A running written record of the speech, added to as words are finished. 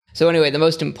So anyway, the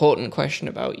most important question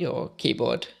about your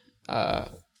keyboard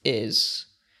is,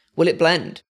 will it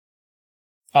blend?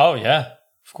 Oh, yeah,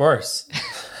 of course.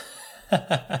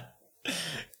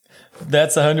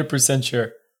 That's 100%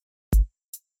 sure.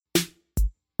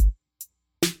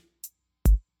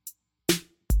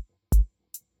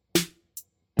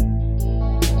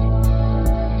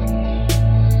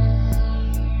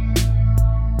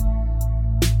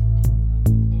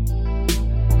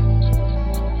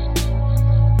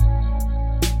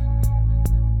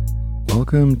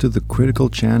 Welcome to the Critical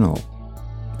Channel,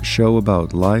 a show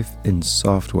about life in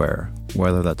software,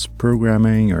 whether that's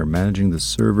programming or managing the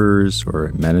servers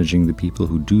or managing the people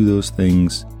who do those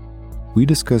things. We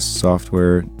discuss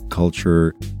software,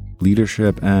 culture,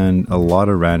 leadership, and a lot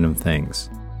of random things.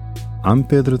 I'm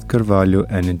Pedro Carvalho,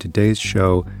 and in today's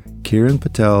show, Kieran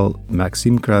Patel,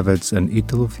 Maxime Kravets, and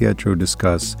Italo Fietro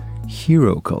discuss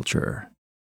hero culture.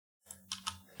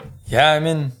 Yeah, I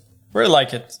mean, really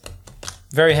like it.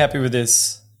 Very happy with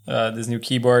this new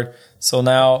keyboard. So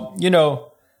now,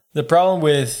 the problem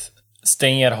with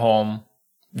staying at home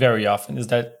very often is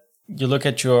that you look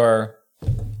at your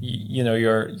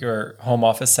home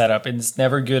office setup and it's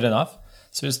never good enough.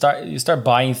 So you start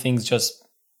buying things just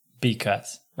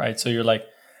because, right? So you're like,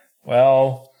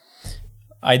 well,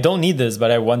 I don't need this, but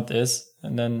I want this,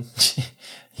 and then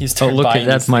you start. Oh, look buying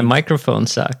at that! My things. microphone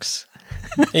sucks.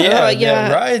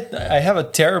 Yeah, right. I have a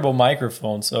terrible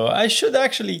microphone, so I should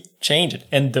actually change it.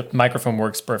 And the microphone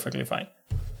works perfectly fine.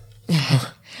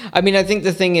 I mean, I think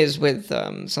the thing is with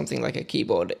something like a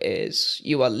keyboard is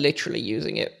you are literally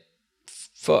using it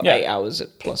for 8 hours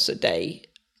plus a day.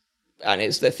 And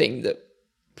it's the thing that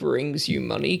brings you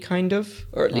money, kind of,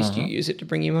 or at least you use it to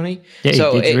bring you money. Yeah,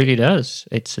 so it really does.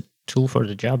 It's a tool for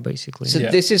the job, basically. So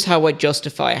this is how I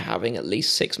justify having at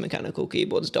least 6 mechanical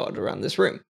keyboards dotted around this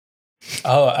room.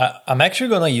 Oh, I'm actually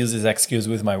going to use this excuse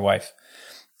with my wife.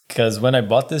 Because when I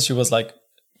bought this, she was like,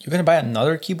 you're going to buy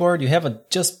another keyboard? You have a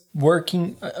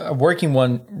working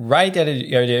one right at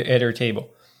your table.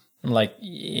 I'm like,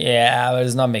 yeah, but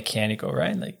it's not mechanical,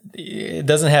 right? Like, it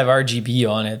doesn't have RGB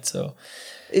on it, so...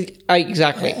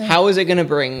 Exactly. How is it going to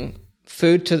bring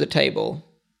food to the table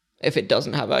if it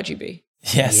doesn't have RGB?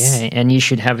 Yes. Yeah, and you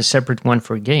should have a separate one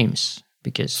for games.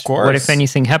 Because what if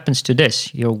anything happens to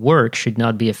this? Your work should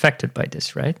not be affected by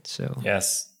this, right? So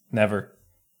yes, never.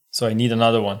 So I need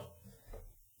another one.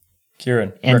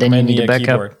 Kieran, and then you need a backup.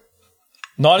 Keyboard.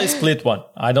 Not a split one.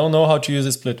 I don't know how to use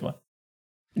a split one.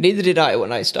 Neither did I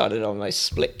when I started on my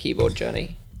split keyboard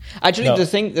journey. Actually,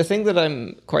 the thing that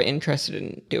I'm quite interested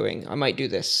in doing, I might do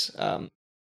this. I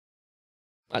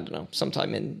don't know,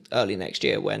 sometime in early next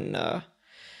year when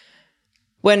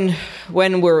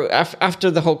we're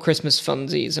after the whole Christmas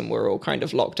funsies and we're all kind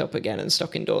of locked up again and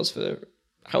stuck indoors for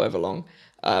however long,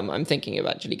 I'm thinking of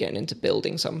actually getting into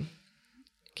building some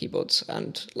keyboards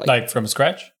and like from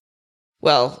scratch.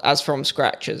 Well, as from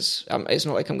scratch as it's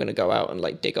not like I'm going to go out and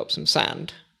like dig up some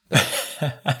sand.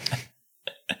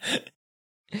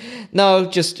 No,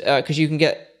 just because you can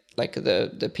get like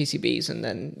the PCBs and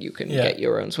then you can get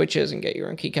your own switches and get your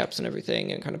own keycaps and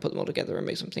everything and kind of put them all together and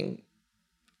make something.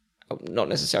 Not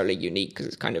necessarily unique because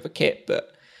it's kind of a kit,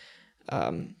 but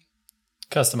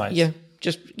customized.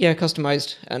 Yeah,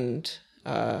 customized and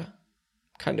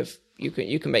kind of you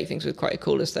can make things with quite a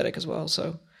cool aesthetic as well.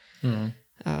 So, and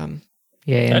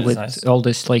with nice. All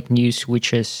this like new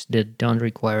switches that don't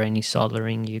require any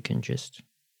soldering, you can just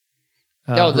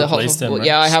replace them. Right?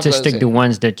 Yeah, I have to stick the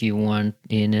ones that you want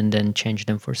in and then change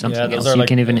them for something else. You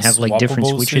can even have like different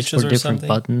switches for different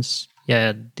buttons.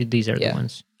 Yeah, these are the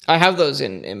ones. I have those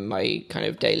in my kind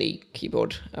of daily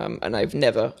keyboard, and I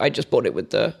just bought it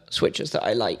with the switches that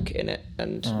I like in it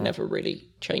and never really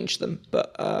changed them.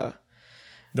 But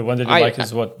the one that you like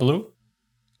is what, blue?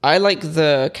 I like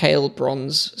the Kale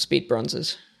Bronze Speed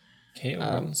Bronzes. Kale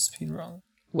Bronze Speed Bronze.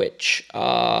 Which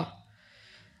are,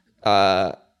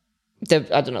 I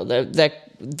don't know,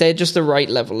 they're just the right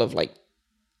level of like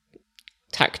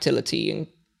tactility and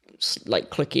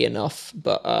like clicky enough,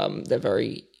 but they're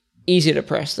very easy to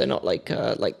press. They're not like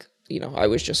I'm going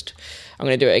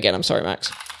to do it again. I'm sorry,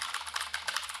 Max.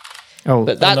 Oh,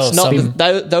 but that's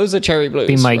those are cherry blues.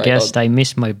 Be my guest. I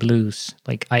miss my blues.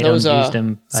 Like I don't use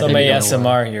them. Some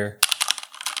ASMR here.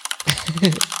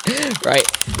 Right.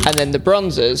 And then the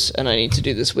bronzes, and I need to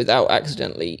do this without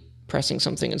accidentally pressing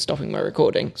something and stopping my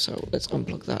recording. So let's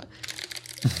unplug that.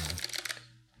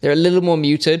 They're a little more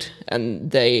muted,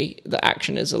 and the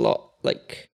action is a lot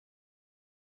like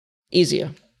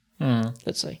easier.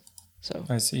 Let's say. So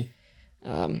I see.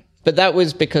 But that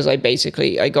was because I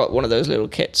got one of those little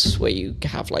kits where you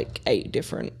have like 8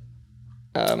 different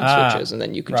switches, and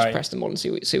then you can just press them all and see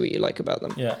what you like about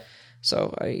them. Yeah.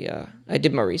 So I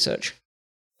did my research.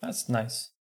 That's nice.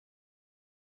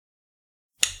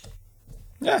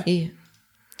 Yeah.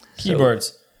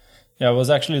 Keyboards. I was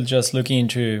actually just looking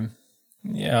into.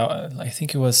 I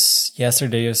think it was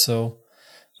yesterday or so.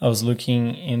 I was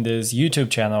looking in this YouTube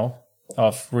channel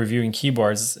of reviewing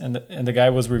keyboards, and the guy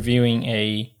was reviewing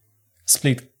a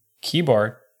split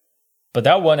keyboard, but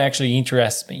that one actually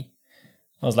interests me.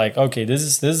 I was like, okay,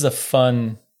 this is a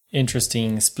fun,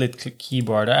 interesting split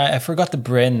keyboard. I forgot the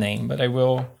brand name, but I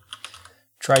will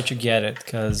try to get it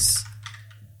because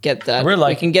get that.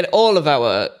 We can get all of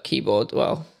our keyboard.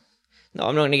 Well, no,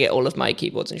 I'm not going to get all of my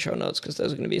keyboards in show notes because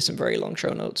those are going to be some very long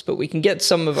show notes. But we can get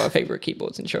some of our favorite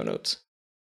keyboards in show notes.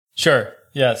 Sure.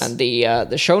 Yes. And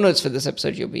the show notes for this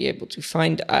episode you'll be able to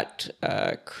find at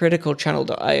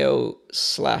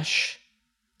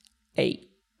criticalchannel.io/8.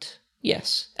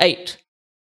 Yes, 8.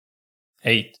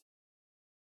 8.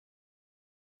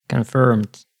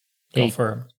 Confirmed.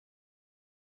 Confirmed.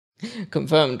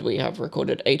 We have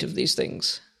recorded 8 of these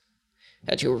things.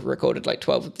 Actually, we've recorded like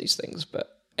 12 of these things,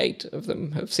 but 8 of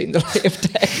them have seen the light of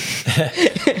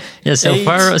day. Yeah. So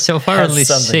far, only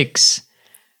something. 6,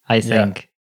 I think.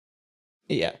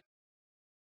 Yeah.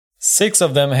 6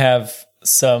 of them have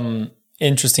some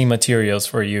interesting materials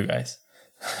for you guys.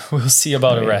 We'll see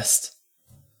about the rest.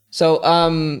 So,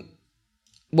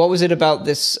 what was it about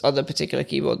this other particular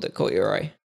keyboard that caught your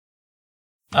eye?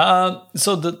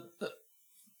 So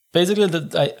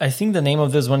I think the name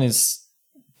of this one is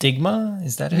Digma.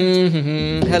 Is that it?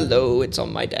 Mm-hmm. Hello, it's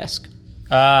on my desk.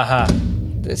 Aha.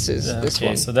 This is this one.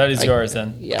 Okay, so that is yours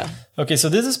then. Yeah. Okay, so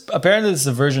this is apparently this is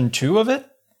a version 2 of it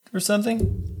or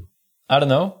something. I don't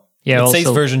know. Yeah. It says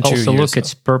version 2. Also, look,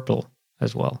 it's purple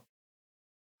as well.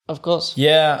 Of course.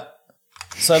 Yeah.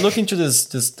 So I looked into this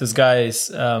guy's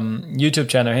YouTube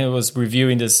channel. He was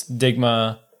reviewing this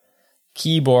Digma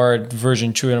keyboard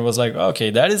version 2, and I was like, okay,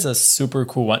 that is a super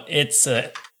cool one. It's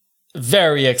a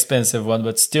very expensive one,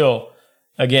 but still,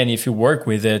 again, if you work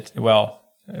with it, well,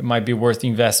 it might be worth the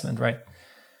investment, right?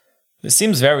 It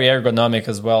seems very ergonomic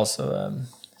as well. So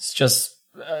it's just,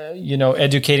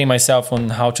 educating myself on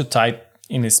how to type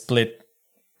in a split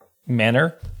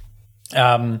manner.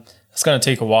 It's going to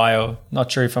take a while. Not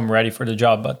sure if I'm ready for the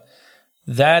job, but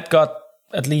that got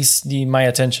at least my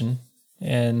attention,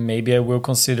 and maybe I will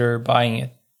consider buying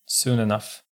it soon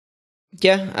enough.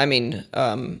 Yeah, I mean,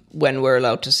 when we're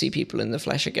allowed to see people in the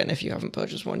flesh again, if you haven't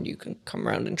purchased one, you can come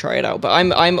around and try it out. But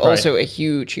I'm also a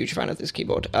huge fan of this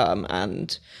keyboard.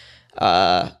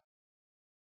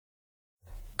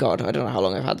 God, I don't know how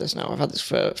long I've had this now. I've had this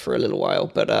for a little while,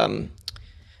 but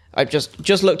I've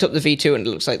just looked up the V2, and it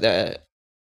looks like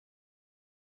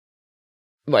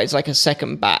it's like a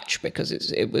second batch because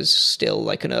it was still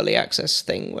like an early access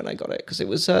thing when I got it, because it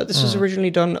was this was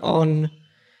originally done on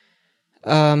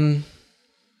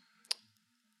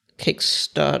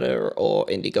Kickstarter or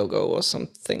Indiegogo or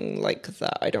something like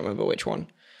that. I don't remember which one.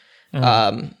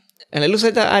 And it looks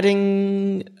like they're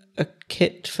adding a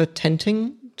kit for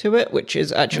tenting to it, which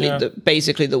is actually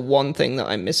basically the one thing that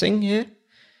I'm missing here.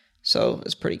 So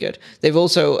it's pretty good. They've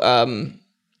also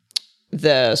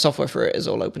the software for it is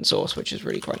all open source, which is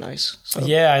really quite nice. So.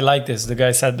 Yeah, I like this. The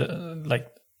guy said like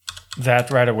that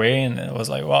right away, and it was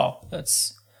like, wow,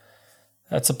 that's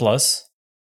a plus.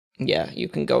 Yeah, you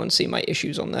can go and see my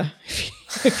issues on there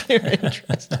if you're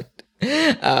interested.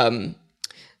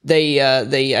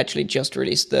 They actually just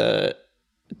released the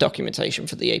documentation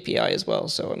for the API as well,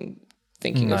 so I'm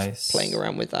thinking of playing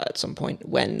around with that at some point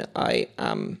when I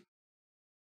am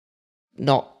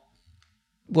not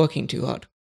working too hard.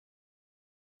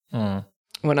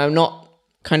 When I'm not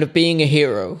kind of being a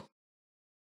hero.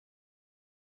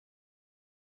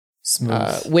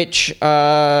 Smooth. Which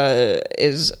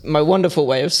is my wonderful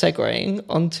way of segueing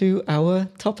onto our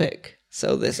topic.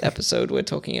 So this episode, we're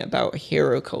talking about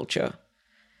hero culture.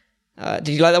 Did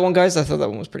you like that one, guys? I thought that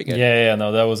one was pretty good. Yeah,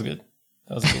 no, that was good.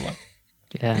 That was a good one.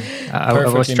 Yeah, I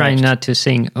was trying not to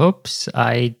sing, oops,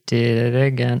 I did it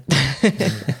again.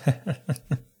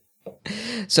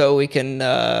 So we can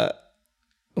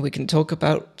talk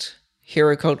about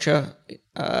hero culture.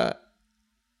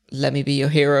 Let me be your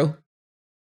hero.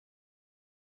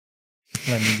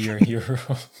 Let me be your hero.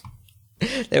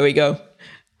 There we go.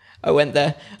 I went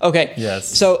there. Okay. Yes.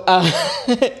 So,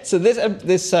 so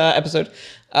this episode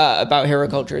about hero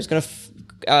culture is going to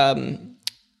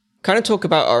kind of talk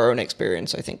about our own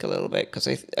experience, I think, a little bit, because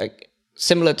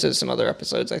similar to some other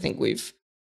episodes, I think we've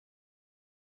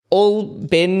all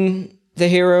been the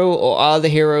hero or are the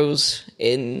heroes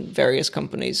in various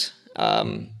companies.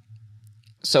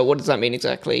 So what does that mean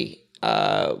exactly?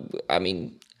 I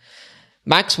mean,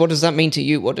 Max, what does that mean to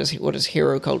you? What does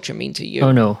hero culture mean to you?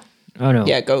 Oh no.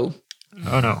 Yeah, go.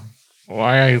 Oh no.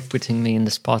 Why are you putting me in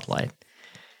the spotlight?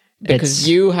 Because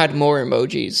you had more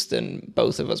emojis than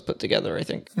both of us put together, I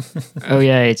think. Oh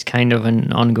yeah, it's kind of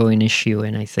an ongoing issue,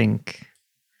 and I think...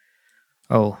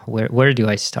 Oh, where do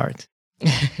I start?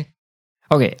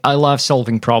 Okay, I love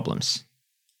solving problems.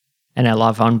 And I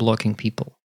love unblocking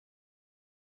people.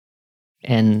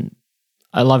 And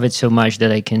I love it so much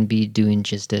that I can be doing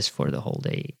just this for the whole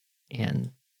day.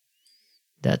 And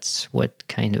that's what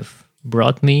kind of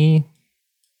brought me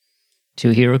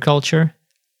to hero culture.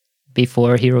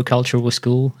 Before hero culture was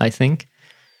cool, I think.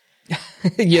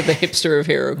 You're the hipster of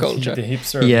hero culture. The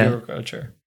hipster of hero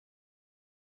culture.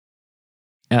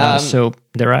 So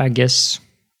there are, I guess,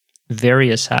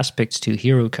 various aspects to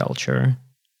hero culture.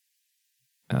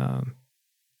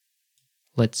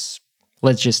 Let's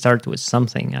just start with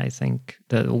something. I think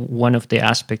that one of the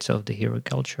aspects of the hero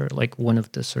culture, like one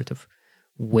of the sort of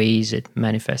ways it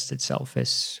manifests itself,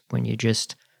 is when you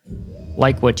just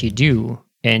like what you do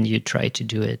and you try to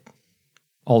do it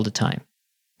all the time.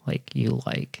 Like you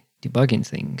like debugging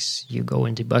things, you go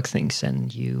and debug things,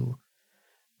 and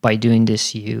by doing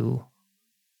this,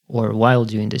 while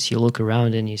doing this, you look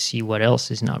around and you see what else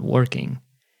is not working,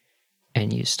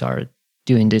 and you start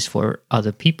doing this for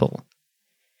other people.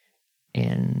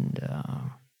 And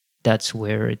that's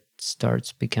where it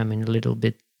starts becoming a little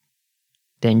bit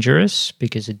dangerous,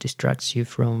 because it distracts you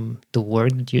from the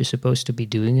work that you're supposed to be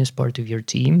doing as part of your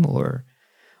team or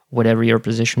whatever your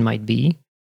position might be.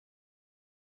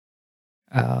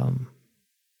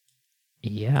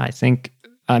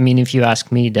 If you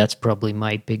ask me, that's probably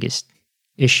my biggest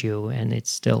issue, and it's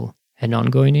still an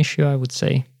ongoing issue, I would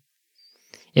say.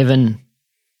 Even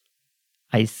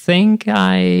I think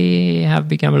I have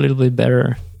become a little bit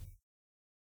better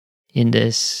in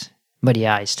this, but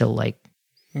yeah, I still like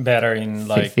better in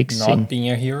like fixing. Not being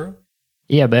a hero.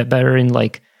 Yeah, but better in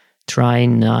like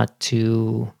trying not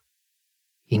to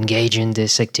engage in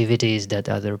these activities that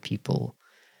other people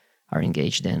are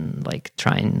engaged in, like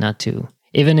trying not to,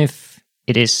 even if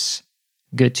it is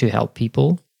good to help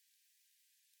people,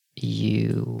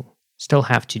 you still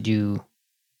have to do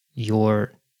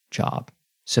your job,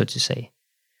 so to say.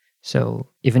 So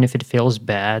even if it feels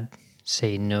bad,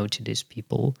 say no to these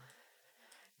people,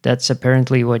 that's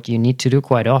apparently what you need to do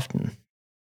quite often,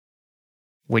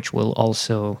 which will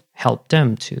also help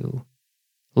them to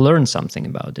learn something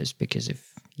about this, because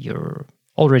if you're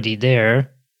already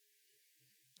there,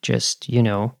 just,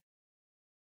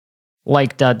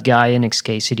 like that guy in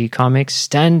XK City Comics,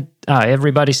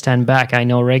 everybody stand back, I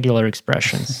know regular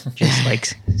expressions, just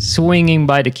like swinging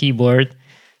by the keyboard,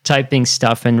 typing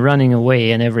stuff and running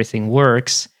away, and everything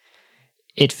works.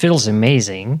 It feels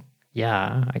amazing.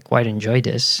 Yeah, I quite enjoy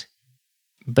this.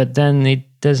 But then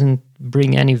it doesn't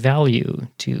bring any value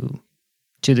to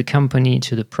the company,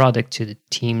 to the product, to the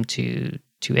team, to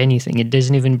anything. It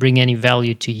doesn't even bring any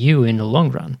value to you in the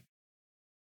long run,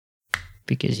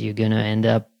 because you're going to end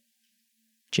up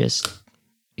just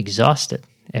exhausted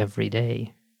every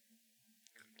day.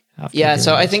 Yeah,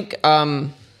 so I think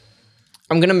I'm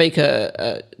going to make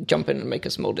jump in and make a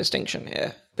small distinction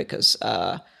here, because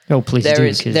please there do,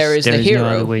 is the hero. No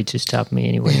other way to stop me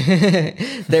anyway.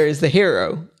 There is the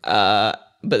hero, but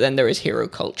then there is hero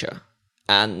culture,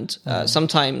 and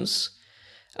sometimes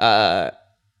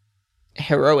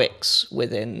heroics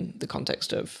within the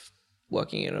context of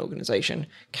working in an organization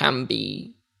can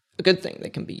be a good thing. They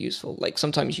can be useful. Like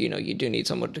sometimes, you do need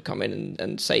someone to come in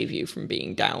and save you from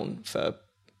being down for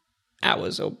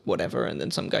hours or whatever, and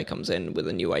then some guy comes in with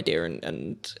a new idea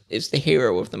and is the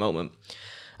hero of the moment.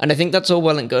 And I think that's all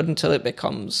well and good until it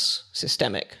becomes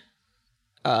systemic.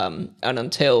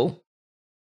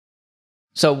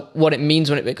 So what it means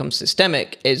when it becomes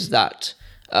systemic is that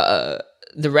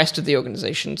the rest of the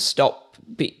organization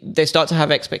they start to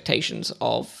have expectations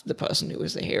of the person who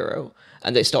is the hero,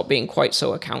 and they stop being quite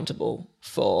so accountable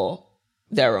for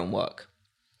their own work.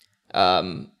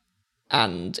 And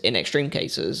in extreme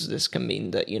cases, this can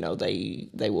mean that,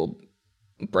 they will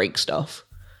break stuff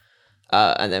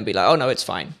and then be like, oh, no, it's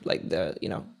fine. Like,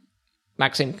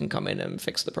 Maxim can come in and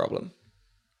fix the problem.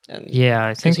 And yeah,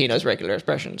 I think... because he knows regular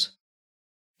expressions.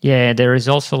 Yeah, there is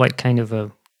also like kind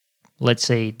of let's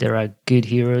say there are good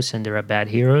heroes and there are bad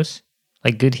heroes.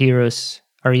 Like good heroes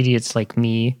are idiots like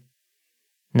me.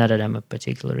 Not that I'm a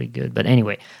particularly good, but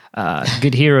anyway,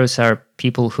 good heroes are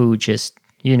people who just,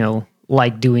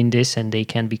 like doing this, and they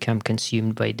can become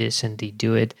consumed by this and they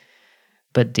do it,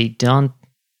 but they don't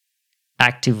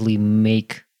actively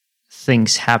make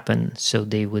things happen so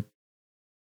they would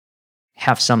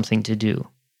have something to do,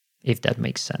 if that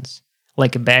makes sense.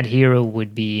 Like a bad hero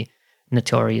would be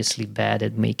notoriously bad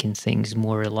at making things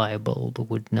more reliable, but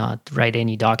would not write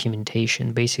any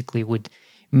documentation, basically would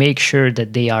make sure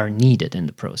that they are needed in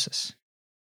the process.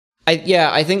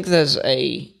 I think there's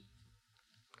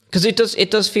because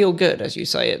it does feel good, as you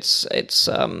say. It's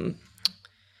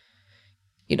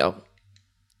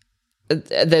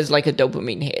there's like a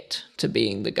dopamine hit to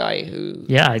being the guy who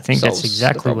I think that's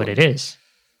exactly what it is.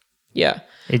 Yeah,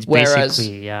 it's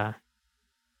basically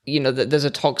there's a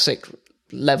toxic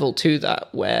level to that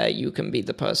where you can be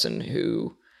the person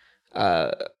who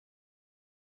kind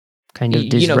of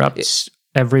disrupts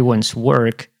everyone's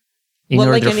work in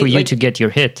order for you to get your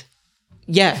hit.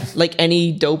 Yeah, like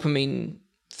any dopamine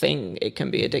thing, it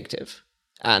can be addictive.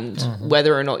 And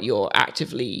whether or not you're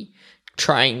actively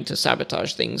trying to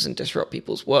sabotage things and disrupt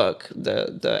people's work,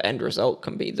 the end result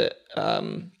can be that,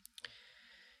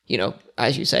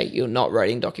 as you say, you're not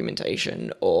writing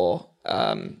documentation, or,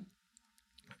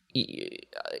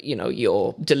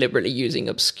 you're deliberately using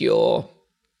obscure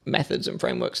methods and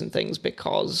frameworks and things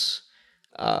because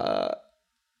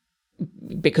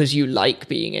you like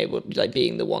being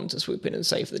the one to swoop in and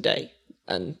save the day.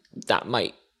 And that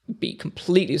might be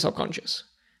completely subconscious,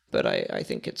 but I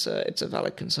think it's a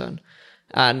valid concern.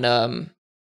 And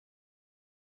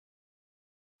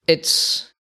it's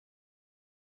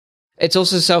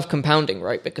also self-compounding,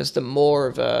 right? Because the more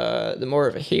of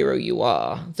a hero you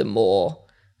are,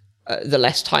 the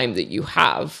less time that you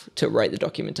have to write the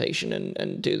documentation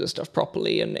and do the stuff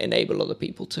properly and enable other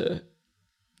people to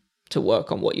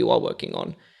work on what you are working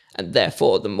on. And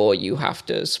therefore, the more you have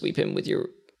to sweep in with your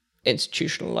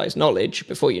institutionalized knowledge,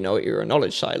 before you know it, you're a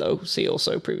knowledge silo. See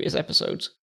also previous episodes.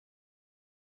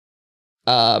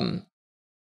 And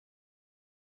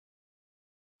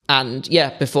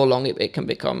yeah, before long, it can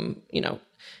become,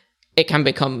 it can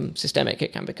become systemic.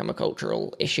 It can become a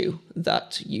cultural issue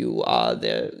that you are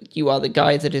the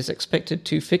guy that is expected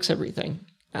to fix everything.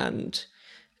 And,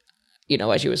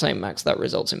 as you were saying, Max, that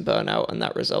results in burnout, and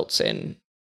that results in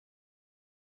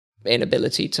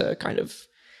inability to kind of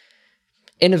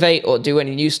innovate or do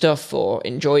any new stuff or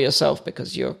enjoy yourself,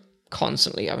 because you're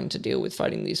constantly having to deal with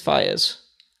fighting these fires.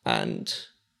 And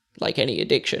like any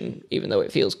addiction, even though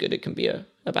it feels good, it can be a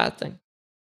bad thing.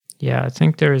 Yeah, I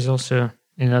think there is also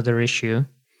another issue,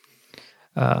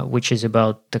 which is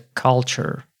about the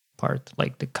culture part,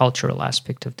 like the cultural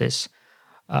aspect of this.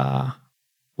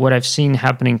 What I've seen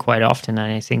happening quite often,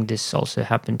 and I think this also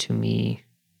happened to me,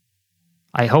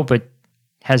 I hope it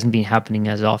hasn't been happening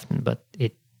as often, but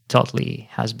it totally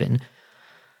has been.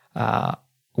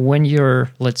 When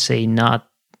you're, let's say, not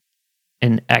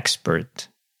an expert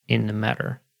in the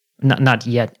matter, not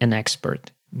yet an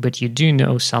expert, but you do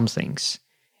know some things,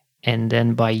 and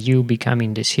then by you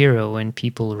becoming this hero and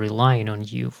people relying on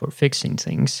you for fixing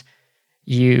things,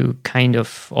 you kind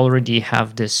of already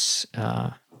have this,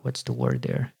 what's the word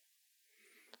there?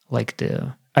 Like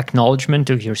the acknowledgement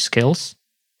of your skills,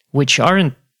 which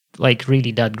aren't like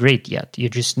really that great yet. You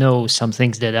just know some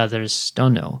things that others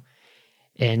don't know,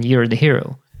 and you're the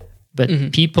hero.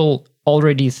 But people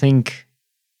already think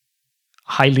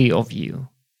highly of you,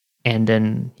 and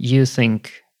then you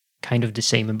think kind of the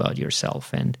same about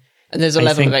yourself. And there's a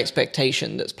level of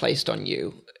expectation that's placed on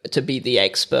you to be the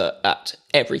expert at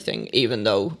everything, even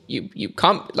though you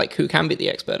can't, like, who can be the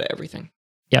expert at everything?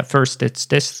 Yeah, first it's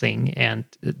this thing and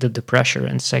the pressure,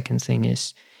 and second thing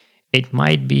is it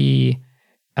might be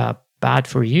bad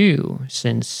for you,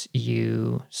 since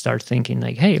you start thinking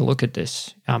like, hey, look at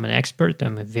this. I'm an expert.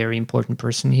 I'm a very important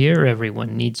person here.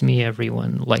 Everyone needs me.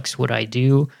 Everyone likes what I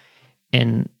do.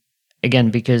 And again,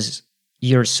 because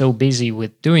you're so busy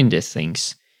with doing these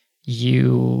things,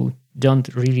 you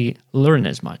don't really learn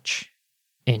as much,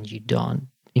 and you don't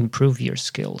improve your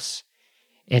skills.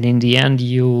 And in the end,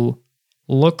 you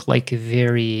look like a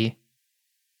very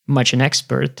much an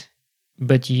expert,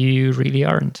 but you really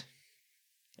aren't.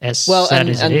 As sad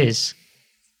as it is.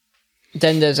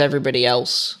 Then there's everybody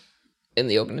else in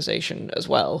the organization as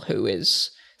well who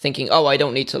is thinking, oh, I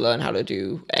don't need to learn how to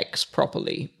do X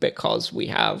properly because we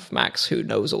have Max who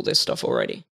knows all this stuff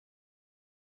already.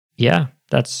 Yeah,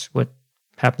 that's what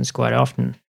happens quite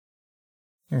often.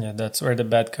 Yeah, that's where the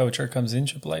bad culture comes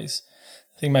into place.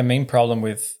 I think my main problem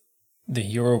with the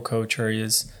hero culture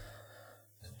is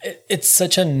it's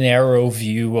such a narrow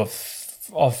view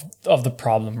of the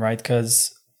problem, right?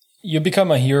 Because you become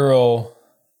a hero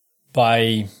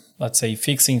by, let's say,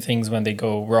 fixing things when they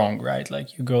go wrong, right?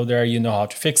 Like you go there, you know how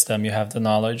to fix them, you have the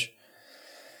knowledge.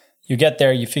 You get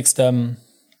there, you fix them,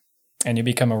 and you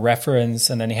become a reference,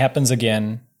 and then it happens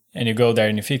again, and you go there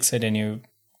and you fix it, and you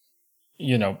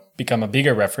become a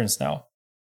bigger reference now.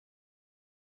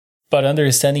 But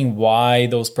understanding why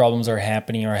those problems are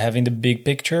happening, or having the big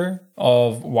picture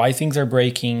of why things are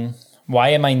breaking, why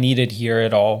am I needed here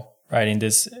at all, right? In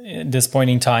this point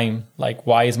in time, like,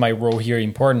 why is my role here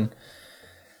important?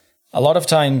 A lot of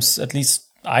times, at least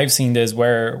I've seen this,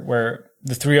 where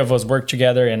the three of us work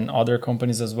together, and other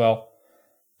companies as well.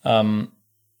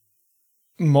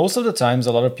 Most of the times,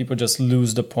 a lot of people just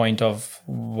lose the point of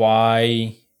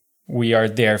why we are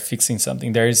there fixing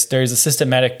something. There is a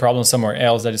systematic problem somewhere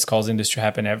else that is causing this to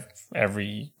happen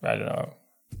every I don't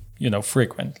know,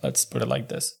 frequent. Let's put it like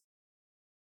this.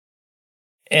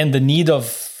 And the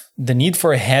need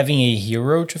for having a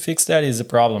hero to fix that is a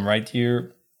problem, right?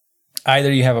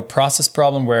 Either you have a process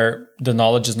problem where the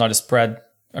knowledge is not spread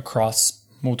across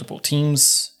multiple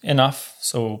teams enough,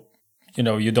 so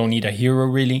you don't need a hero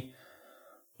really.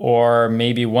 Or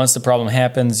maybe once the problem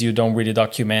happens, you don't really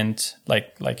document,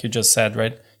 like you just said,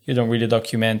 right? You don't really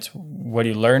document what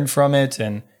you learned from it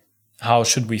and how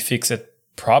should we fix it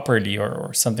properly,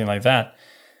 or something like that.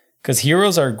 Because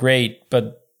heroes are great,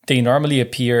 but they normally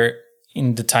appear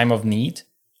in the time of need,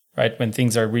 right? When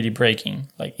things are really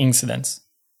breaking, like incidents.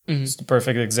 Mm-hmm. It's the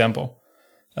perfect example.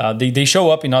 They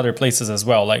show up in other places as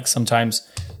well. Like sometimes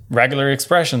regular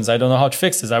expressions, I don't know how to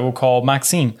fix this, I will call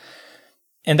Maxime.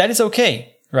 And that is okay.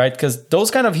 Right? Because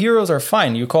those kind of heroes are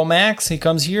fine. You call Max, he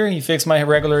comes here, he fixes my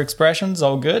regular expressions,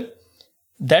 all good.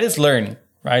 That is learning,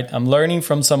 right? I'm learning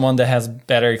from someone that has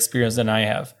better experience than I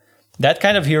have. That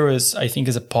kind of hero I think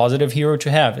is a positive hero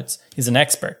to have. He's an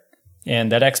expert.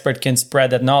 And that expert can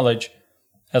spread that knowledge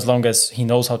as long as he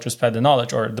knows how to spread the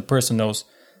knowledge, or the person knows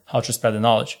how to spread the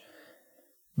knowledge.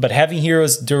 But having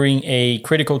heroes during a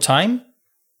critical time,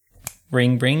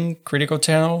 bring critical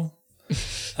channel.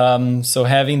 So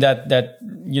having that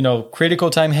critical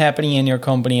time happening in your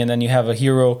company, and then you have a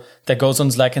hero that goes on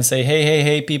Slack and say,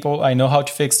 hey people, I know how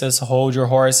to fix this, hold your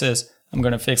horses, I'm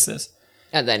gonna fix this,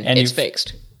 and then it's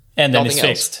fixed, and then it's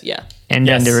fixed. Yeah. And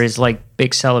then there is like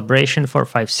big celebration for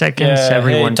 5 seconds.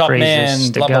 Everyone top praises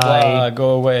man, the blah, guy. blah, blah, go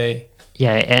away.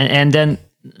 Yeah, and then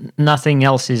nothing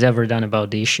else is ever done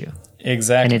about the issue.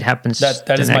 Exactly. And it happens.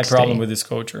 That is my problem with this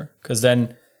culture, because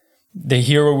then the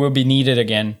hero will be needed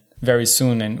again very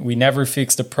soon, and we never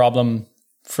fix the problem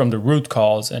from the root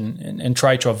cause and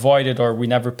try to avoid it, or we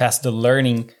never pass the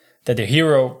learning that the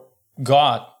hero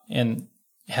got and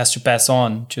has to pass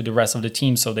on to the rest of the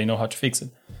team so they know how to fix it.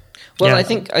 Well,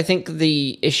 Yeah. I think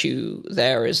the issue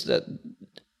there is that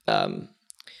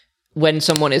when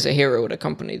someone is a hero at a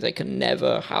company, they can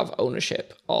never have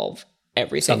ownership of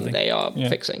everything they are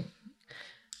fixing.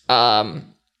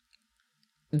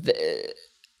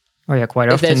 Quite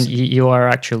often you are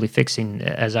actually fixing,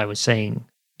 as I was saying,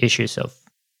 issues of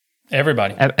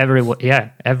everybody.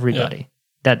 Everybody.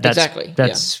 Exactly.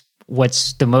 That's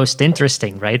what's the most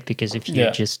interesting, right? Because if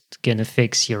you're just gonna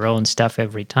fix your own stuff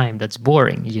every time, that's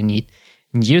boring. You need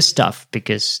new stuff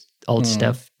because old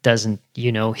stuff doesn't,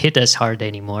 hit as hard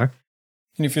anymore.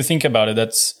 And if you think about it,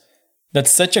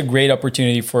 that's such a great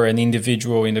opportunity for an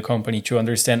individual in the company to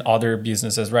understand other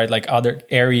businesses, right? Like other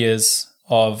areas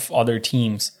of other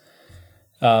teams.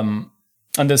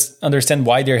 Understand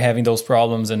why they're having those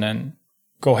problems, and then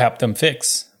go help them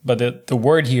fix. But the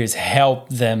word here is help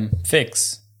them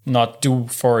fix, not do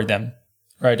for them,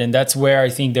 right? And that's where I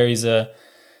think there is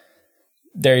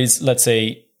let's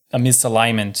say a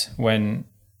misalignment when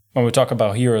we talk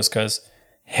about heroes, because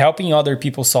helping other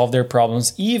people solve their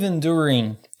problems even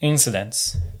during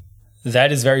incidents,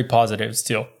 that is very positive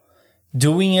still.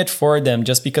 Doing it for them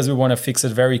just because we want to fix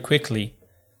it very quickly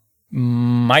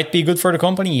might be good for the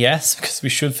company, yes, because we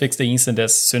should fix the incident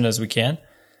as soon as we can.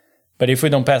 But if we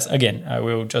don't pass, again, I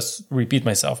will just repeat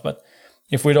myself, but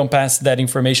if we don't pass that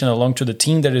information along to the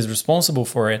team that is responsible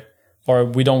for it, or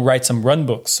we don't write some run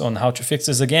books on how to fix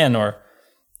this again, or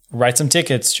write some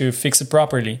tickets to fix it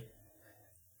properly,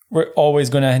 we're always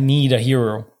going to need a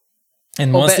hero.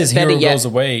 And once this hero goes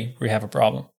away, we have a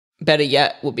problem. Better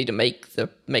yet would be to make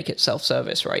it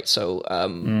self-service, right? So,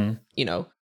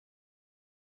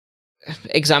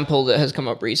 example that has come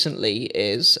up recently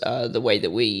is the way that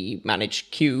we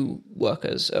manage queue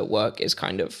workers at work is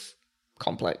kind of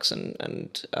complex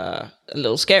and a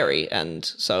little scary. And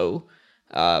so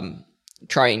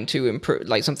trying to improve,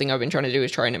 like something I've been trying to do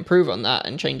is try and improve on that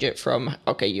and change it from,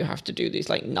 okay, you have to do these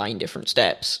like 9 different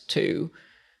steps to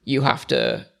you have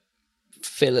to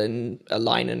fill in a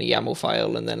line in a YAML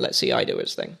file and then let CI do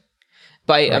its thing.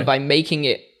 And by making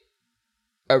it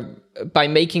by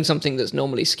making something that's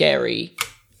normally scary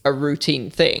a routine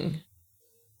thing,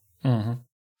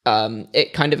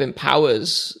 it kind of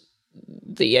empowers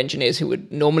the engineers who would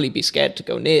normally be scared to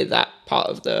go near that part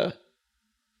of the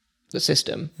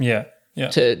system. Yeah.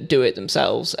 to do it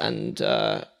themselves, and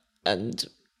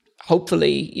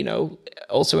hopefully,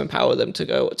 also empower them to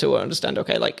go to understand,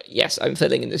 okay, like, yes, I'm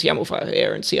filling in this YAML file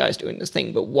here and CI is doing this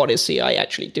thing, but what is CI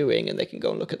actually doing? And they can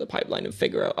go and look at the pipeline and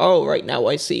figure out, oh, right, now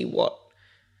I see what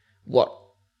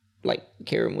like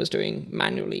Kieran was doing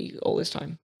manually all this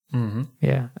time. Mm-hmm.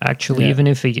 Yeah, actually, even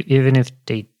if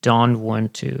they don't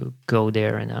want to go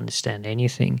there and understand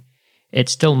anything,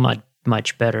 it's still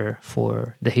much better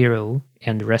for the hero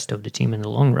and the rest of the team in the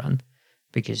long run,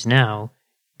 because now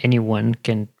anyone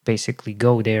can basically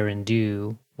go there and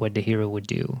do what the hero would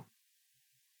do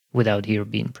without hero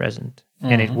being present.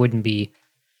 Mm-hmm. And it wouldn't be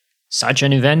such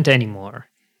an event anymore.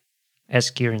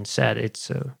 As Kieran said, it's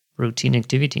a routine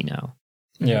activity now.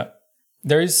 Yeah.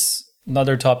 There is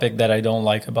another topic that I don't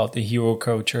like about the hero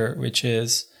culture, which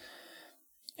is,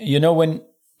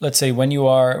 when you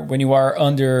are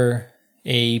under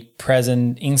a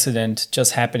present incident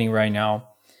just happening right now,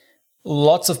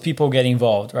 lots of people get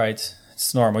involved, right?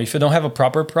 It's normal. If you don't have a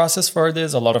proper process for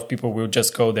this, a lot of people will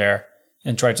just go there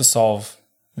and try to solve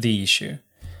the issue.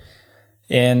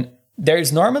 And there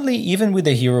is normally, even with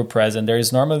the hero present, there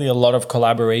is normally a lot of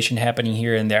collaboration happening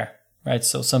here and there, right?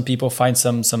 So some people find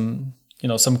some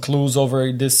clues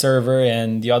over this server,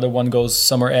 and the other one goes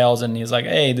somewhere else and he's like,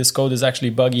 hey, this code is actually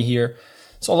buggy here.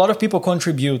 So a lot of people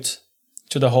contribute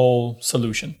to the whole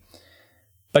solution.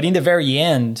 But in the very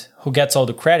end, who gets all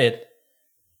the credit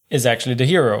is actually the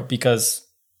hero, because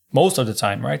most of the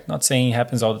time, right? Not saying it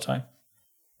happens all the time.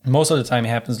 Most of the time it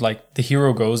happens like the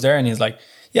hero goes there and he's like,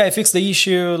 yeah, I fixed the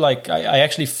issue. Like I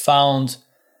actually found,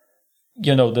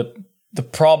 the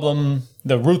problem,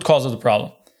 the root cause of the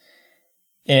problem.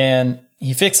 And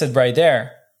he fixed it right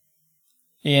there.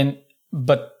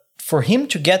 But for him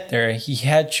to get there, he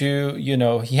had to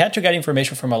get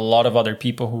information from a lot of other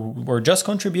people who were just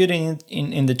contributing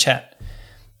in the chat.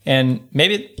 And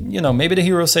maybe the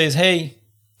hero says, hey,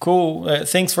 cool,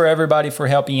 thanks for everybody for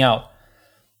helping out.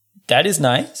 That is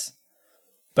nice.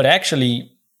 But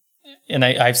actually, and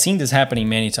I've seen this happening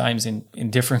many times in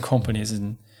different companies,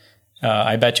 and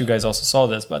I bet you guys also saw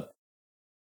this, but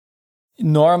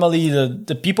normally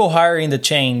the people higher in the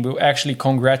chain will actually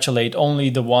congratulate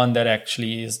only the one that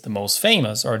actually is the most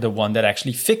famous, or the one that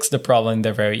actually fixed the problem in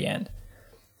the very end.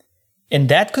 And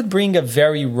that could bring a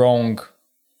very wrong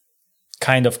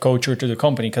kind of culture to the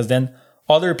company, because then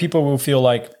other people will feel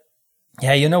like,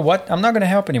 yeah, you know what? I'm not going to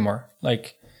help anymore.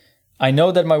 Like, I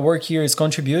know that my work here is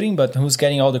contributing, but who's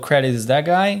getting all the credit is that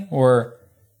guy? Or,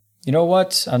 you know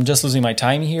what? I'm just losing my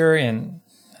time here and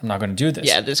I'm not going to do this.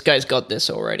 Yeah, this guy's got this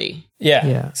already.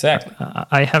 Yeah, exactly.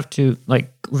 I have to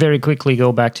very quickly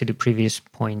go back to the previous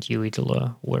point you,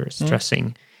 Italo, were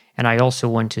stressing. And I also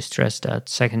want to stress that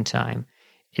second time.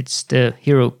 It's the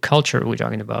hero culture we're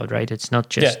talking about, right? It's not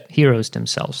just heroes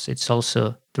themselves. It's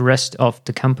also the rest of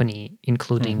the company,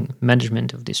 including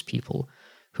management of these people,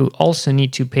 who also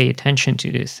need to pay attention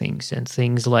to these things. And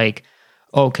things like,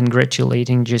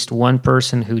 congratulating just one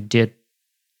person who did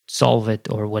solve it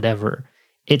or whatever.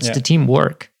 It's the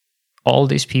teamwork. All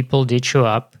these people did show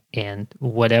up, and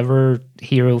whatever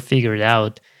hero figured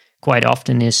out quite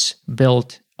often is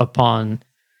built upon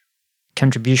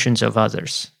contributions of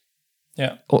others.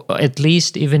 Yeah. Or at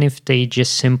least even if they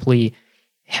just simply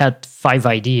had 5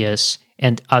 ideas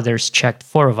and others checked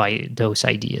 4 of those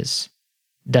ideas,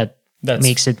 that's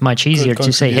makes it much easier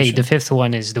to say, hey, the 5th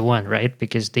one is the one, right?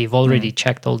 Because they've already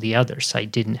checked all the others. I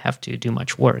didn't have to do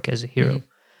much work as a hero.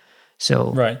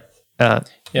 So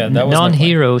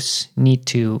non-heroes need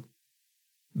to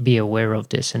be aware of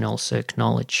this and also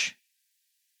acknowledge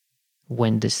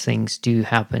when these things do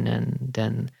happen, and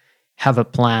then have a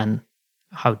plan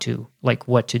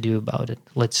what to do about it.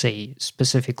 Let's say,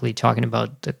 specifically talking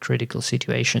about the critical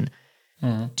situation,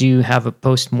 do you have a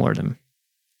post-mortem?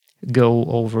 Go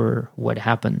over what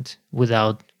happened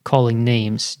without calling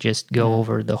names, just go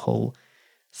over the whole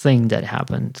thing that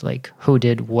happened, like who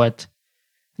did what,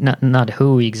 not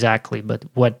who exactly, but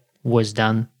what was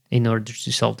done in order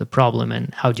to solve the problem,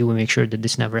 and how do we make sure that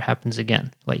this never happens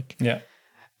again?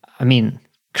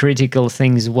 Critical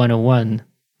things 101,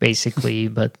 basically,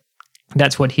 but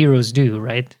that's what heroes do,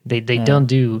 right? They don't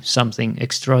do something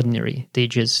extraordinary. They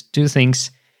just do things,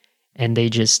 and they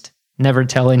just never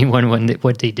tell anyone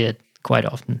what they did quite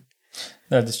often.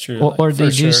 That is true. Or they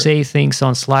do say things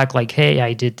on Slack like, hey,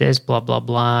 I did this, blah, blah,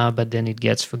 blah, but then it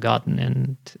gets forgotten,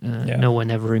 and no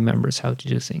one ever remembers how to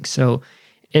do things. So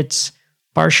it's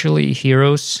partially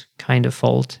heroes' kind of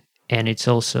fault, and it's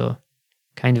also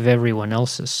kind of everyone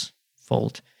else's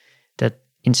fault that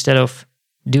instead of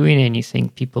doing anything,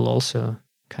 people also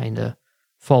kind of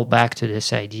fall back to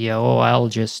this idea, I'll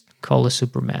just call a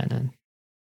Superman.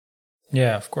 And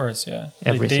Yeah, of course. Yeah,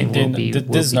 Everything will be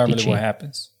this is normally peachy. what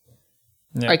happens.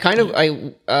 Yeah.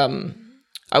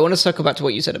 I want to circle back to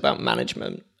what you said about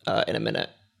management in a minute,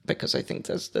 because I think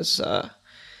there's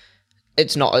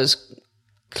it's not as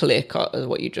clear cut as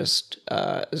what you just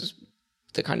as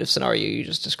the kind of scenario you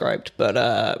just described.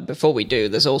 But before we do,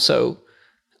 there's also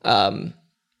a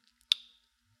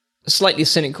slightly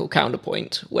cynical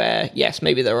counterpoint where, yes,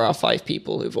 maybe there are 5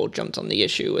 people who've all jumped on the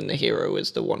issue and the hero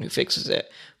is the one who fixes it.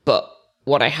 But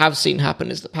what I have seen happen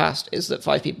in the past is that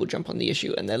 5 people jump on the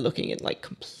issue and they're looking in like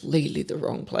completely the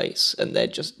wrong place. And they're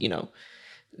just,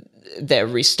 they're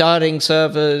restarting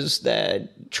servers, they're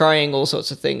trying all sorts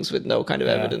of things with no kind of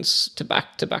evidence to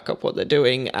back up what they're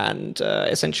doing. And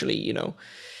essentially,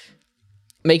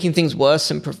 making things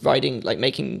worse and providing,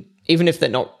 even if they're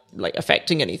not like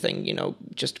affecting anything,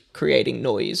 just creating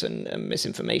noise and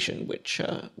misinformation,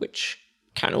 which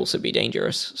can also be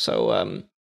dangerous. So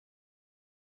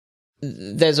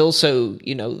there's also,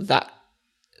 that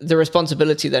the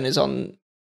responsibility then is on,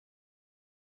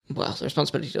 the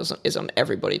responsibility is on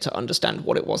everybody to understand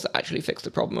what it was that actually fixed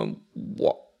the problem and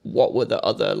what were the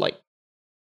other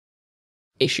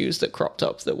issues that cropped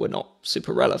up that were not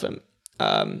super relevant.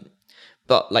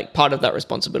 But part of that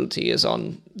responsibility is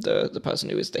on the person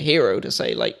who is the hero to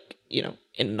say, in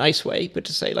a nice way, but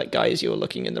to say, guys, you're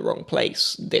looking in the wrong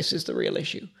place. This is the real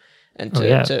issue. And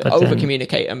to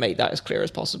over-communicate and make that as clear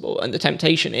as possible. And the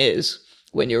temptation is,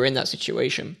 when you're in that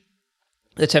situation,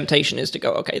 the temptation is to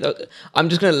go, okay, I'm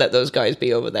just going to let those guys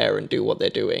be over there and do what they're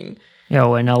doing. Yeah,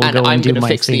 and I'm going to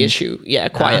fix thing. The issue,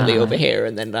 quietly over here,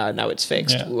 and then now it's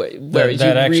fixed. Yeah. Whereas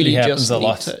that you really happens just a need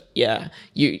lot.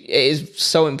 it is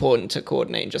so important to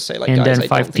coordinate and just say, and guys, then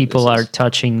 5 people are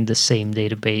touching the same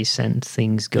database and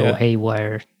things go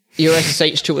haywire. You're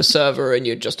SSH to a server and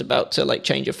you're just about to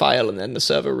change a file, and then the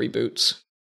server reboots.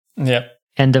 Yeah,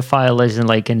 and the file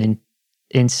isn't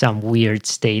in some weird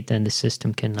state and the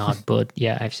system cannot boot.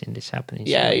 Yeah, I've seen this happening.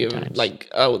 You're times.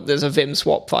 There's a Vim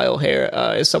swap file here.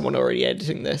 Is someone already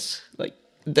editing this?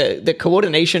 The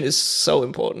coordination is so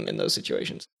important in those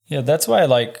situations. Yeah, that's why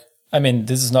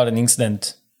this is not an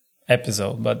incident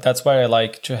episode, but that's why I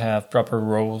like to have proper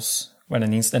roles when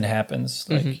an incident happens.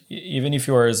 Even if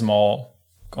you are a small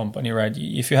company, right?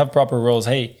 If you have proper roles,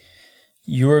 hey,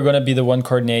 you are going to be the one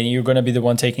coordinating, you're going to be the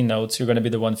one taking notes, you're going to be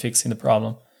the one fixing the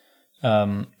problem.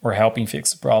 Or helping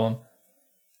fix the problem.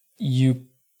 You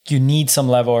need some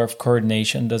level of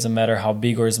coordination. Doesn't matter how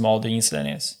big or small the incident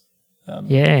is.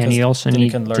 And you also need you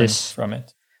can learn from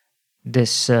it.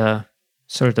 This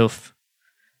sort of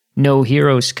no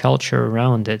heroes culture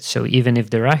around it. So even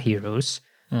if there are heroes,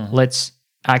 let's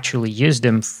actually use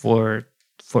them for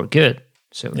good.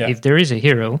 So if there is a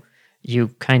hero, you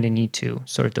kind of need to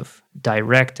sort of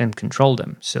direct and control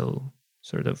them. So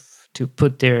sort of to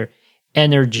put their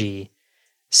energy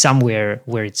somewhere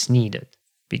where it's needed,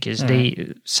 because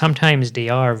they sometimes they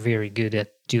are very good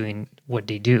at doing what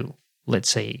they do. Let's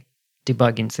say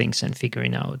debugging things and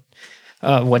figuring out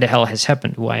what the hell has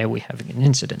happened. Why are we having an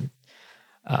incident?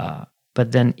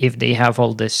 But then if they have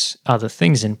all this other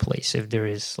things in place, if there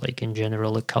is in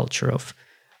general a culture of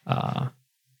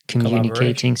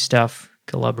communicating stuff,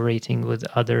 collaborating with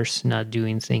others, not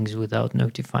doing things without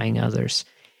notifying others,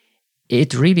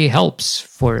 it really helps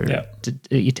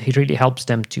it really helps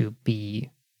them to be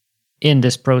in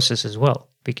this process as well.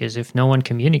 Because if no one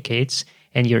communicates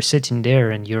and you're sitting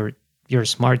there and you're a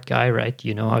smart guy, right?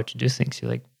 You know how to do things. You're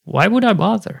like, why would I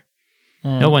bother?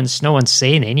 No one's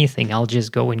saying anything. I'll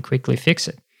just go and quickly fix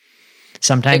it.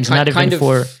 Sometimes not even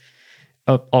for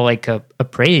a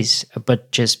praise,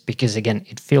 but just because again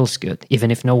it feels good. Even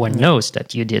if no one knows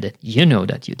that you did it, you know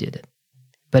that you did it.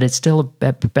 But it's still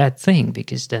a bad thing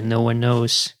because then no one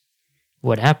knows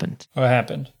what happened.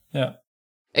 Yeah.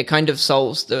 It kind of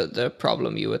solves the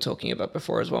problem you were talking about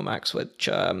before as well, Max, which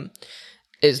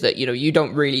is that, you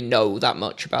don't really know that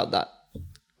much about that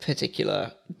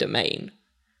particular domain,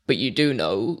 but you do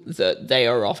know that they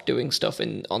are off doing stuff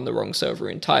on the wrong server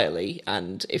entirely.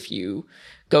 And if you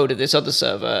go to this other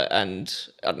server and,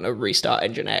 I don't know, restart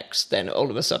Nginx, then all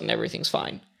of a sudden everything's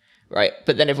fine. Right,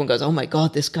 but then everyone goes, "Oh my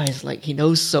god, this guy's he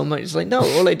knows so much." It's no,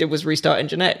 all I did was restart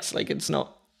Nginx. It's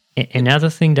not. Another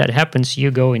thing that happens, you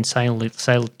go and silently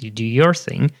do your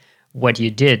thing. What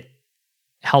you did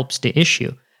helps the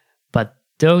issue, but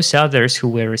those others who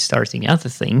were restarting other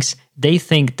things, they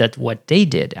think that what they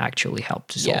did actually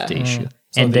helped to solve the issue,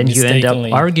 so and then you end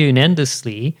up arguing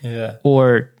endlessly. Yeah.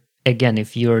 Or again,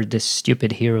 if you're this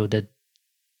stupid hero that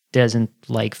doesn't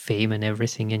like fame and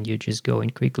everything, and you just go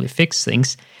and quickly fix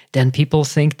things, then people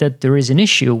think that there is an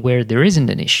issue where there isn't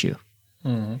an issue.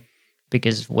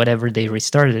 Because whatever they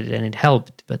restarted and it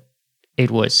helped, but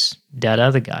it was that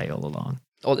other guy all along.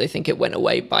 Or they think it went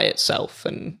away by itself.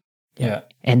 And Yeah.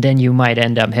 And then you might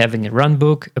end up having a run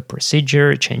book, a procedure,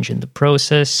 a change in the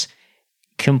process,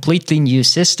 completely new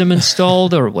system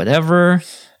installed or whatever.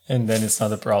 And then it's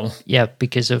not a problem. Yeah,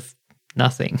 because of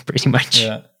nothing, pretty much.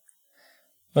 Yeah.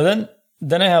 But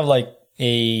then I have like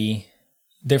a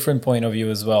different point of view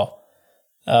as well.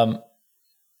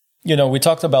 We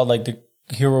talked about like the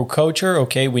hero culture.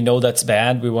 Okay, we know that's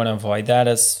bad. We want to avoid that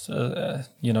as, to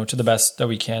the best that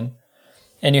we can.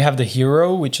 And you have the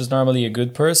hero, which is normally a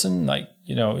good person. Like,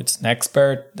 it's an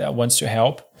expert that wants to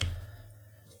help.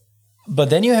 But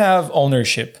then you have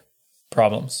ownership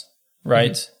problems,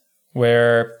 right? Mm-hmm.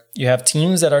 Where you have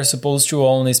teams that are supposed to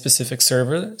own a specific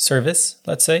service,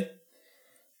 let's say.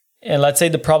 And let's say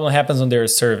the problem happens on their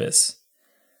service.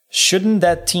 Shouldn't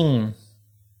that team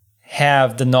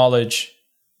have the knowledge,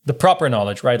 the proper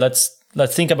knowledge, right? Let's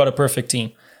think about a perfect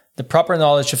team. The proper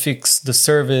knowledge to fix the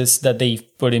service that they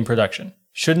put in production.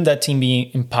 Shouldn't that team be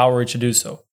empowered to do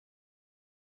so?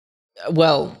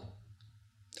 Well,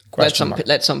 let's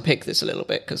unpick this a little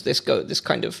bit, because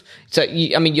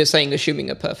you're saying assuming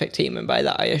a perfect team, and by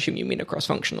that I assume you mean a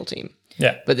cross-functional team.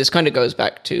 Yeah. But this kind of goes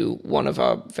back to one of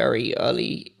our very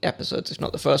early episodes, if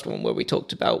not the first one, where we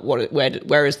talked about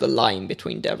where is the line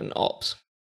between dev and ops.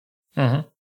 Mm-hmm.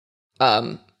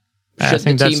 I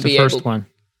think that's the first one.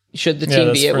 Should the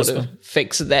team be able to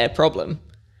fix their problem,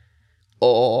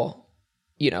 or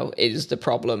is the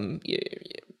problem,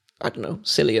 I don't know,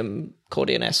 Cilium, Core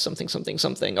DNS,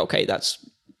 something. Okay, that's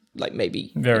like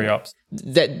maybe very ops.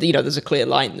 That there's a clear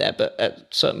line there, but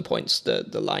at certain points the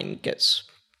line gets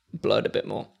blurred a bit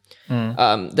more.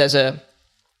 There's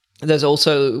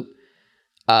also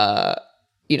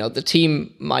the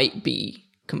team might be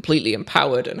completely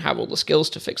empowered and have all the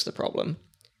skills to fix the problem,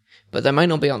 but they might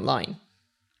not be online.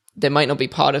 They might not be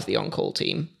part of the on-call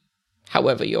team.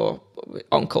 However, your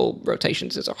on-call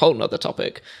rotations is a whole nother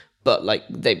topic, but like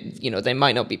they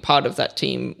might not be part of that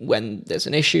team when there's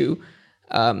an issue.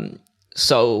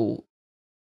 So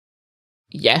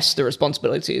yes, the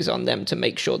responsibility is on them to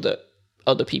make sure that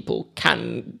other people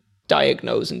can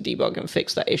diagnose and debug and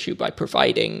fix that issue by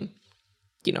providing,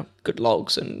 good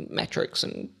logs and metrics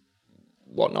and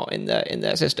whatnot in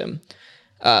their system.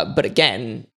 But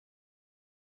again,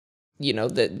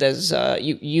 there's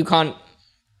you can't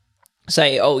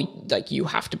say, like you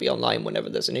have to be online whenever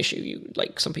there's an issue. You,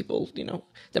 like, some people,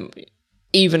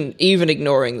 even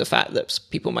ignoring the fact that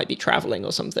people might be traveling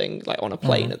or something, like on a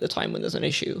plane at the time when there's an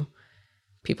issue.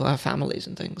 People have families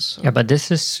and things. So. Yeah, but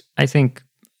this is, I think,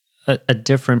 a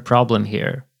different problem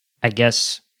here. I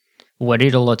guess what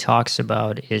Italo talks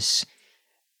about is,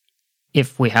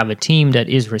 if we have a team that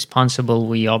is responsible,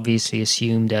 we obviously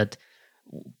assume that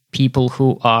people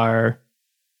who are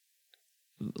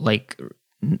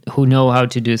who know how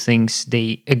to do things,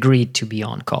 they agreed to be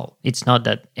on call. It's not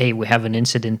that, hey, we have an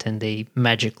incident and they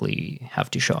magically have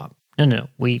to show up. No.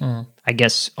 We, I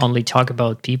guess, only talk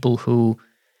about people who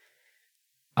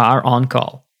are on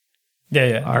call,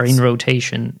 are in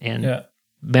rotation and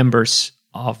members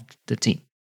of the team.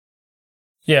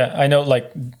 Yeah, I know,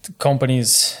 like,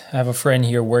 companies, I have a friend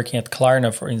here working at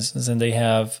Klarna, for instance, and they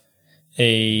have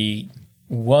a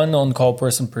one on-call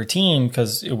person per team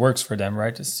because it works for them,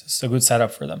 right? It's a good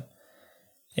setup for them.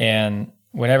 And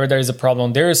whenever there is a problem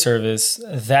on their service,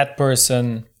 that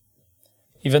person,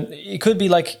 it could be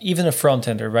like even a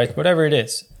front-ender, right? Whatever it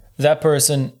is, that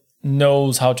person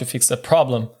knows how to fix the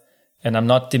problem. And I'm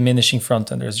not diminishing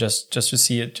front-enders, just to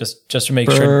see it, just to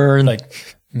make sure,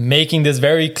 like, making this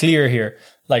very clear here.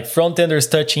 Like, front-enders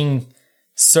touching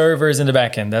servers in the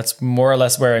backend, that's more or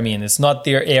less where I mean. It's not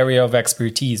their area of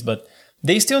expertise, but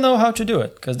they still know how to do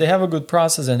it because they have a good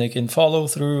process and they can follow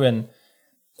through and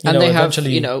they have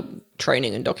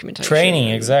training and documentation.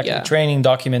 Training,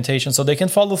 documentation, so they can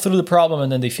follow through the problem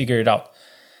and then they figure it out.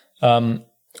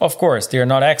 Of course, they are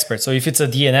not experts. So if it's a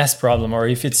DNS problem or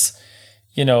if it's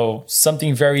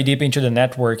something very deep into the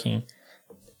networking,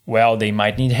 well, they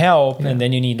might need help, and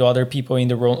then you need other people in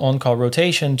the on-call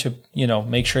rotation to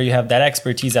make sure you have that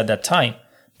expertise at that time.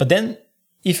 But then,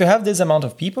 if you have this amount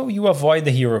of people, you avoid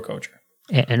the hero culture.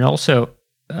 And also,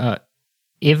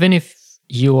 even if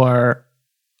you are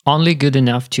only good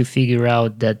enough to figure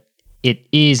out that it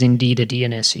is indeed a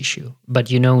DNS issue, but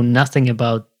you know nothing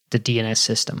about the DNS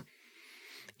system,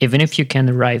 even if you can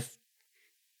arrive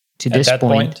to this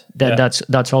point,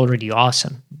 that's already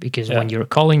awesome. Because when you're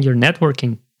calling your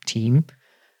networking team,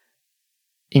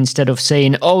 instead of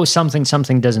saying, oh, something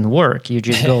doesn't work, you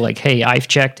just go like, hey, I've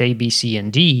checked A, B, C,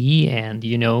 and D, and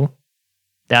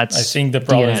that's, I think the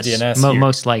problem is DNS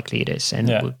most likely it is.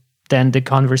 And then the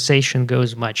conversation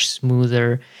goes much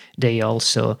smoother. They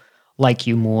also like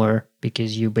you more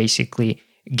because you basically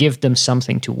give them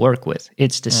something to work with.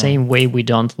 It's the same way we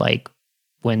don't like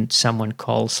when someone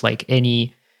calls, like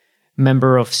any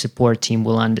member of support team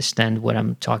will understand what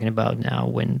I'm talking about now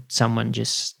when someone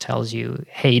just tells you,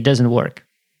 hey, it doesn't work.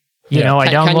 You know, I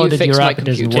downloaded your app, it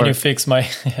doesn't work. Can you fix my...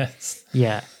 Yes.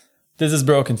 Yeah. This is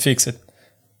broken, fix it.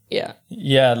 Yeah.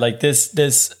 Yeah, like this,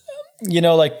 you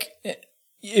know, like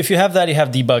if you have that, you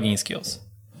have debugging skills.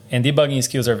 And debugging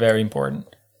skills are very important.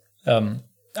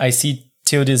 I see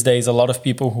till these days a lot of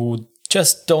people who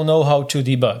just don't know how to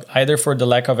debug, either for the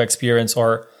lack of experience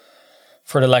or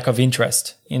for the lack of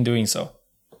interest in doing so.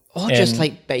 Or just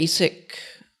like basic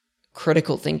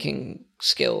critical thinking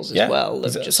skills as well.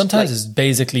 Just sometimes it's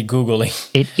basically Googling.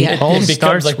 It all becomes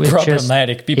starts like with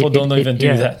problematic. Just, people don't even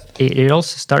do that. It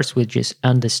also starts with just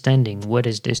understanding what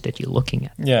is this that you're looking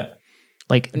at. Yeah.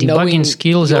 Like debugging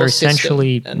skills are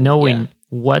essentially knowing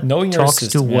what knowing talks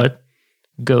system, to what,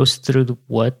 goes through the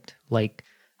what, like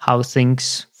how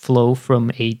things flow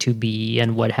from A to B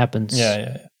and what happens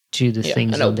to the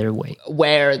things on their way.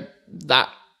 Where that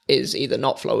is either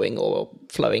not flowing or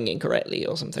flowing incorrectly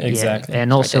or something. Exactly.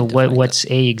 And also what's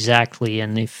A exactly,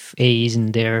 and if A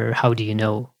isn't there, how do you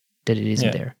know that it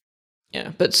isn't there?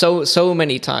 Yeah, but so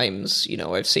many times, you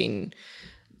know, I've seen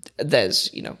there's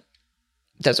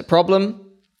a problem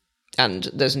and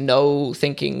there's no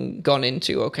thinking gone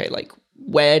into, okay, like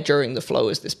where during the flow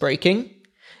is this breaking?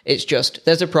 It's just,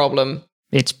 there's a problem.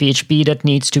 It's PHP that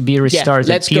needs to be restarted,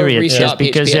 let's period. Go restart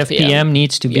because FPM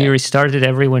needs to be restarted,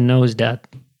 everyone knows that,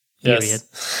 period.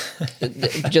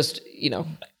 Yes.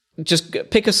 just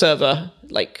pick a server,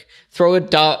 like throw a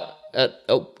dart at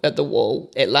the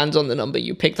wall, it lands on the number,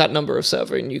 you pick that number of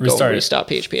server and you go and restart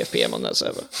PHP FPM on that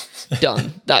server.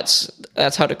 Done. That's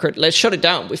how to let's shut it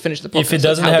down. We finished the podcast. If it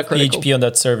doesn't have PHP on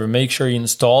that server, make sure you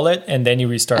install it and then you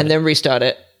restart it. And then restart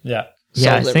it. Yeah.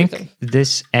 Yeah, I think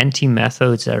these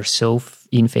anti-methods are so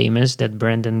infamous that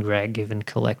Brendan Gregg even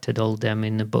collected all of them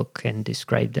in a book and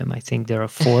described them. I think there are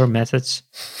 4 methods.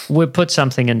 We'll put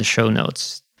something in the show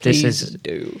notes. This is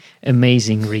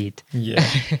amazing read. Yeah.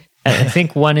 I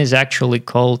think one is actually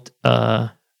called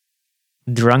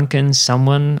drunken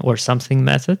someone or something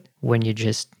method, when you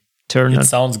just turn it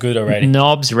sounds good already.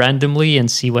 Knobs randomly and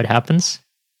see what happens.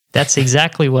 That's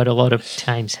exactly what a lot of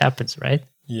times happens, right?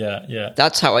 Yeah, yeah.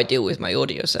 That's how I deal with my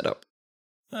audio setup.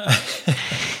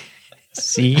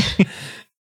 See?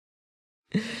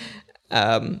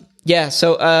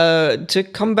 So to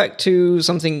come back to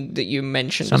something that you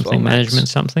mentioned something as well,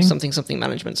 management Max, something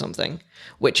management something,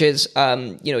 which is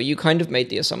you kind of made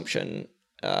the assumption,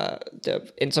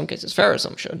 in some cases fair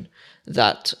assumption,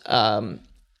 that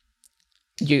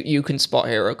you can spot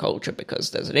hero culture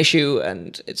because there's an issue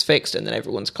and it's fixed, and then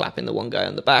everyone's clapping the one guy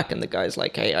on the back, and the guy's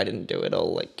like, hey, I didn't do it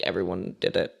all, like everyone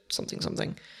did it,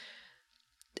 something.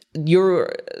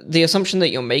 The assumption that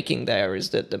you're making there is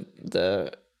that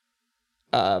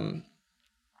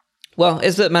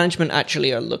is that management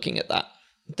actually are looking at that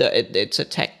it's a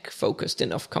tech focused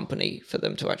enough company for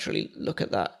them to actually look at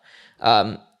that,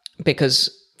 because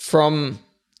from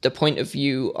the point of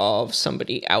view of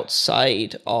somebody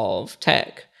outside of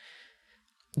tech,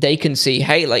 they can see,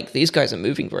 hey, like these guys are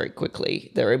moving very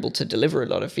quickly. They're able to deliver a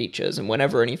lot of features, and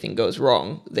whenever anything goes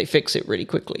wrong, they fix it really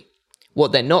quickly.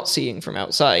 What they're not seeing from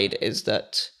outside is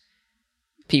that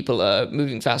people are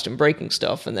moving fast and breaking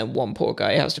stuff, and then one poor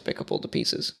guy has to pick up all the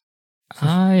pieces.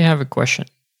 I have a question.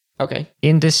 Okay.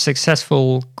 In this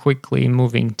successful, quickly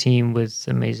moving team with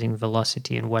amazing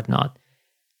velocity and whatnot,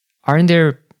 aren't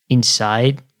there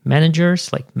inside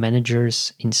managers, like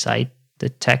managers inside the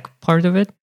tech part of it?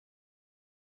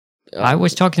 I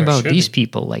was talking about these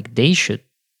people, like they should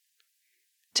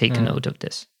take note of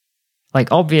this.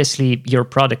 Like obviously your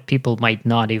product people might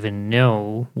not even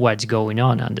know what's going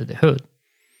on under the hood,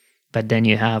 but then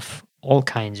you have all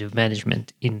kinds of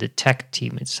management in the tech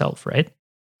team itself, right?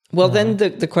 Well, then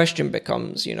the question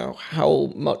becomes,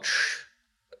 how much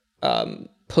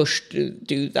push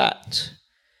do that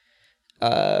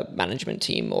management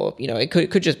team, or it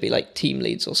could just be like team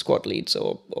leads or squad leads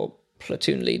or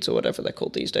platoon leads or whatever they're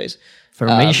called these days.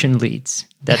 Formation leads.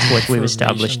 That's what we've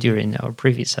established during our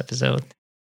previous episode.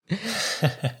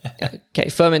 Okay,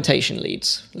 fermentation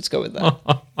leads. Let's go with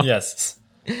that. Yes.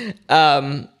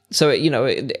 So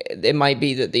it might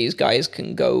be that these guys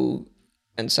can go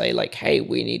and say like, hey,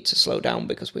 we need to slow down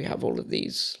because we have all of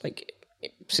these like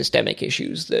systemic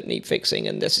issues that need fixing,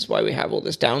 and this is why we have all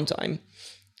this downtime.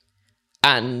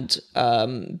 And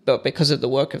but because of the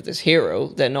work of this hero,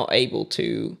 they're not able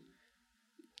to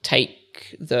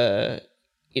take there's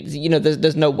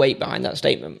no weight behind that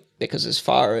statement. because as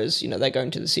far as, they're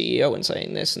going to the CEO and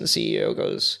saying this, and the CEO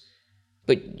goes,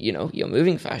 but, you're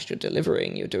moving fast, you're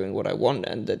delivering, you're doing what I want,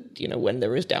 and that, when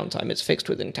there is downtime, it's fixed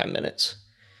within 10 minutes.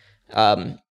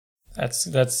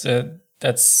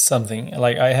 That's something.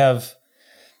 Like, I have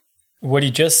what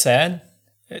you just said,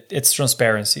 it's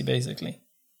transparency, basically,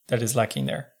 that is lacking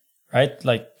there, right?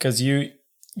 Like, because you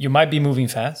might be moving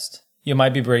fast, you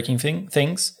might be breaking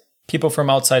things. People from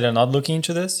outside are not looking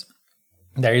into this.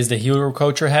 There is the hero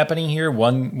culture happening here.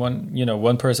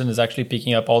 One person is actually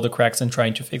picking up all the cracks and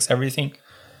trying to fix everything.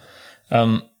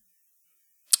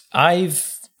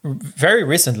 I've very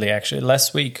recently, actually,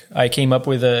 last week, I came up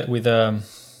with a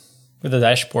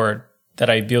dashboard that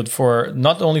I built for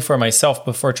not only for myself,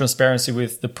 but for transparency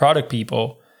with the product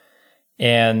people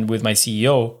and with my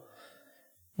CEO,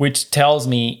 which tells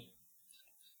me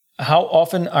how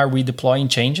often are we deploying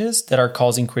changes that are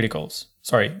causing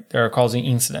that are causing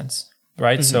incidents.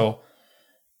 Right. Mm-hmm.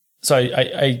 So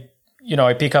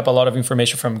I pick up a lot of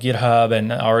information from GitHub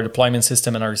and our deployment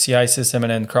system and our CI system,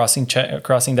 and then crossing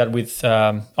that with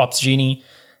Opsgenie.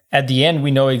 At the end,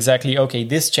 we know exactly, okay,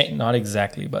 this change, not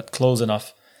exactly, but close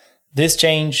enough. This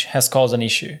change has caused an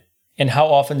issue, and how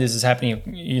often this is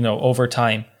happening, over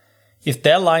time. If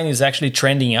that line is actually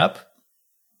trending up,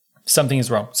 something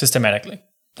is wrong systematically.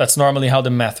 That's normally how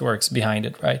the math works behind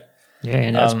it, right? Yeah,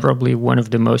 and that's probably one of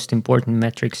the most important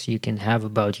metrics you can have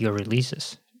about your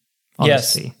releases.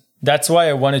 Honestly. Yes, that's why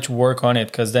I wanted to work on it,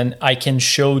 because then I can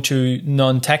show to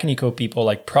non-technical people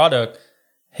like product,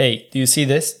 hey, do you see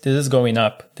this? This is going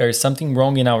up. There is something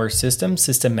wrong in our system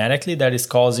systematically that is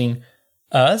causing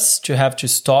us to have to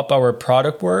stop our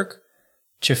product work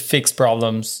to fix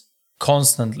problems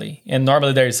constantly. And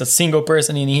normally there is a single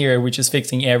person in here which is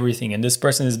fixing everything, and this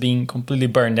person is being completely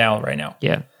burned out right now.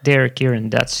 Yeah, there, Kieran,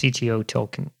 that's CTO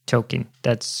token.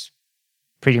 That's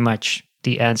pretty much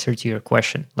the answer to your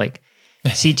question. Like,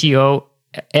 CTO,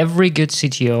 every good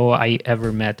CTO I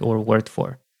ever met or worked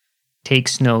for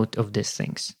takes note of these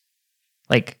things.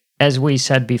 Like, as we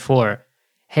said before,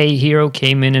 hey, Hero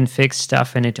came in and fixed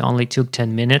stuff and it only took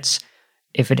 10 minutes.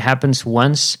 If it happens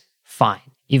once,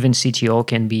 fine. Even CTO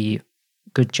can be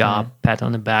good job, pat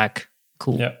on the back,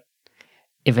 cool. Yeah.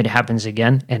 If it happens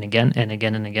again and again and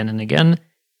again and again and again,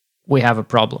 we have a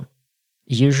problem.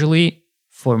 Usually,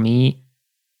 for me,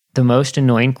 the most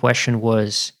annoying question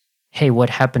was, hey, what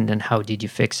happened and how did you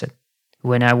fix it?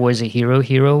 When I was a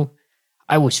hero,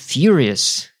 I was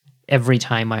furious every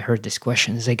time I heard this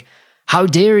question. It's like, how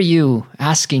dare you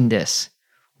asking this?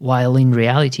 While in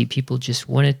reality, people just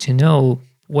wanted to know,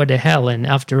 what the hell? And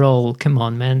after all, come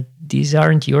on, man, these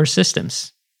aren't your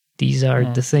systems. These are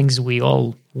the things we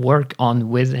all work on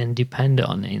with and depend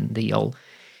on, and they all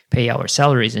pay our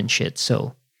salaries and shit.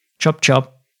 So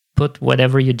chop, put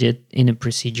whatever you did in a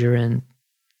procedure and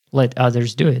let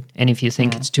others do it. And if you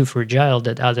think it's too fragile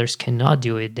that others cannot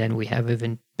do it, then we have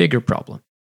even bigger problem.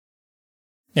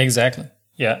 Exactly.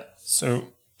 Yeah. So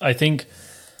I think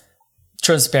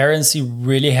transparency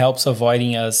really helps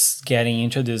avoiding us getting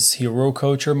into this hero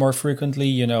culture more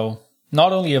frequently,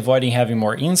 not only avoiding having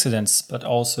more incidents, but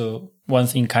also one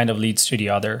thing kind of leads to the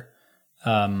other.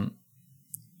 And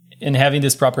having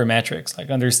these proper metrics, like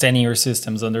understanding your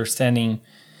systems, understanding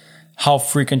how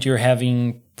frequent you're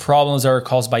having problems that are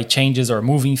caused by changes or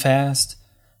moving fast.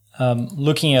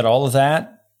 Looking at all of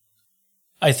that,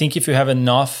 I think if you have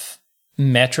enough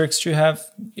metrics to have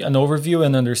an overview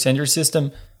and understand your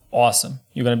system, awesome.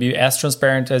 You're going to be as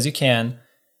transparent as you can,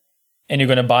 and you're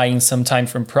going to buy in some time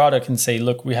from product and say,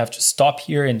 look, we have to stop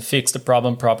here and fix the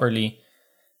problem properly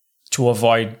to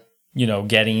avoid,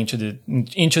 getting into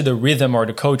the rhythm or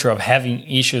the culture of having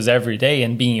issues every day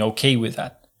and being okay with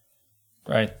that.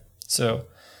 Right. So,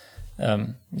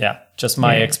 just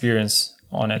my experience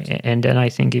on it. And then I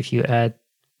think if you add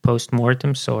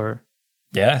postmortems or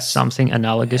something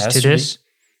analogous to this,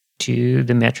 to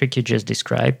the metric you just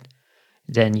described,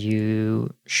 then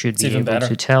you should be able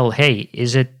to tell, hey,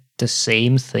 is it the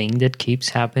same thing that keeps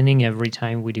happening every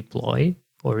time we deploy?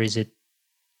 Or is it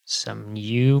some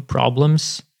new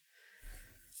problems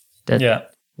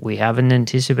that we haven't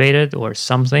anticipated or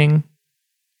something?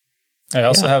 I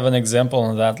also have an example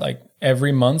on that. Like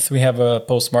every month we have a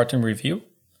postmortem review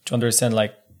to understand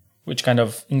like which kind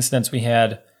of incidents we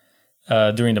had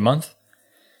during the month.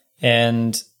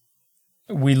 And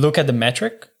we look at the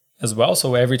metric as well.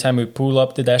 So every time we pull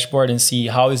up the dashboard and see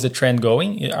how is the trend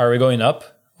going, are we going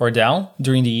up or down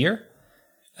during the year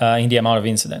in the amount of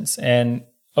incidents? And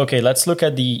okay, let's look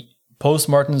at the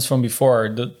postmortems from before.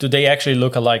 Do they actually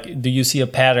look alike? Do you see a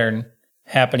pattern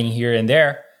happening here and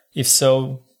there? If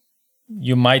so,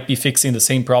 you might be fixing the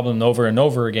same problem over and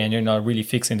over again. You're not really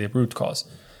fixing the root cause.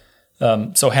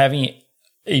 So having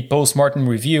a post-mortem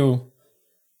review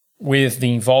with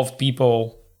the involved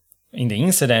people in the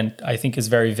incident, I think is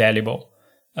very valuable.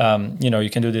 You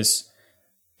can do this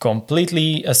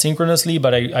completely asynchronously,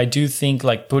 but I do think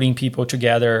like putting people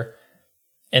together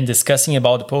and discussing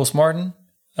about the postmortem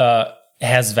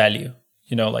has value.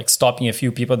 Like stopping a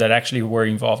few people that actually were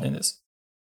involved in this.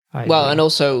 And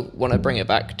also want to bring it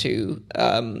back to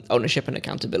ownership and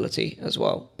accountability as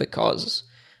well, because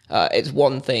it's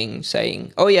one thing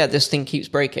saying, oh yeah, this thing keeps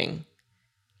breaking,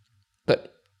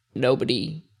 but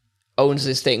nobody owns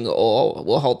this thing or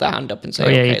will hold their hand up and say,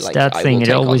 okay, it's that thing, it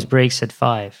always breaks at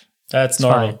 5. That's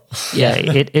normal. Yeah,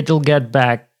 it'll get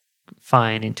back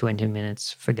fine in 20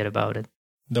 minutes. Forget about it.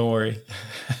 Don't worry.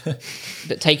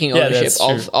 But taking ownership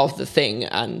of the thing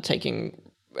and taking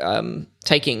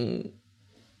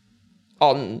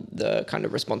on the kind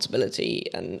of responsibility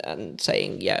and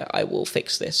saying, yeah, I will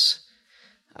fix this.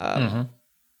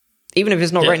 Even if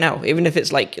it's not right now, even if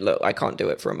it's like, look, I can't do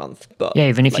it for a month. But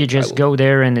even if you just go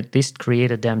there and at least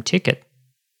create a damn ticket.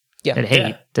 Yeah. That,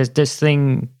 hey, this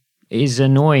thing is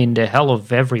annoying the hell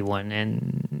of everyone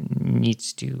and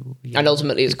needs to... And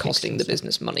ultimately is costing the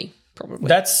business money, probably.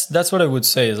 That's what I would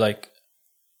say is like,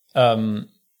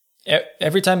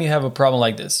 every time you have a problem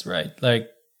like this, right? Like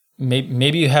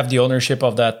maybe you have the ownership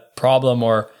of that problem,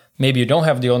 or maybe you don't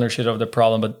have the ownership of the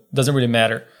problem, but it doesn't really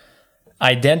matter.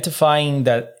 Identifying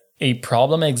that a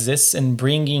problem exists and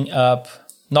bringing up,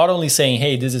 not only saying,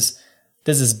 hey, this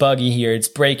is buggy here, it's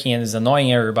breaking and it's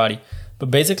annoying everybody,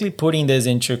 but basically putting this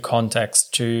into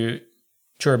context to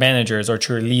your managers or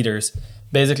to your leaders,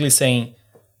 basically saying,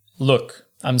 look,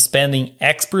 I'm spending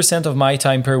X% of my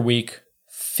time per week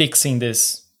fixing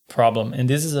this problem, and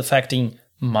this is affecting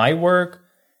my work,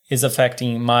 it's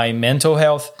affecting my mental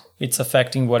health, it's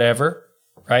affecting whatever,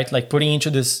 right? Like putting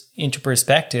this into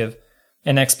perspective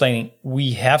and explaining,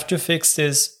 we have to fix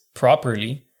this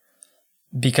properly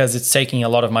because it's taking a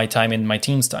lot of my time and my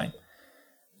team's time.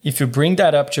 If you bring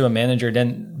that up to a manager,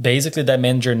 then basically that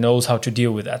manager knows how to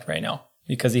deal with that right now,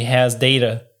 because he has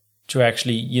data to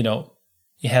actually,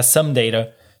 he has some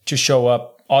data to show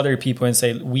up other people and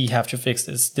say, we have to fix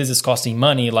this. This is costing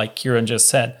money, like Kieran just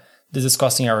said. This is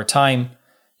costing our time,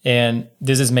 and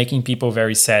this is making people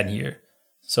very sad here.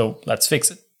 So let's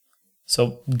fix it.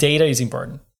 So data is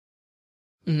important.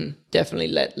 Mm-hmm. Definitely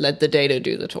let the data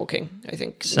do the talking. I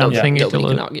think nobody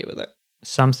can argue with it.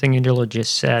 Something Idilo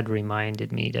just said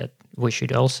reminded me that we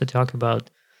should also talk about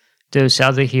those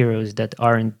other heroes that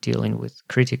aren't dealing with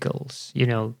criticals.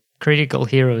 Critical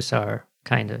heroes are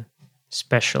kind of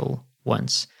special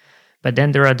ones. But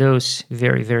then there are those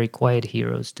very, very quiet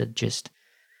heroes that just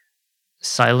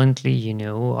silently,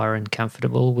 are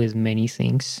uncomfortable with many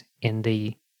things, and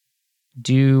they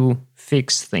do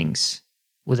fix things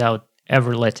without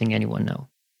ever letting anyone know.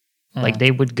 Like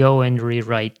they would go and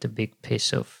rewrite the big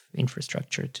piece of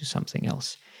infrastructure to something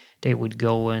else. They would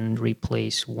go and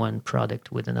replace one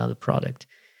product with another product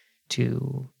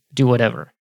to do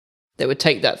whatever. They would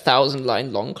take that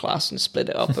 1,000-line long class and split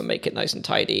it up and make it nice and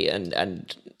tidy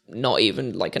and not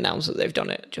even like announce that they've done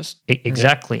it. Just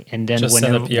exactly. And then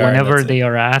whenever they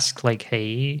are asked like,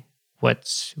 hey,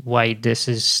 why this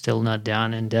is still not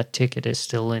done and that ticket is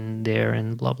still in there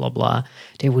and blah, blah, blah,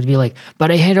 they would be like,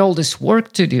 but I had all this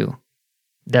work to do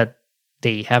that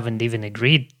they haven't even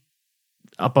agreed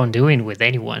upon doing with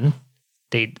anyone.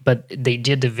 But they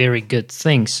did a very good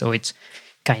thing. So it's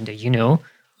kind of,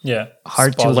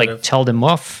 hard to like tell them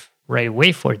off right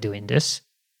away for doing this.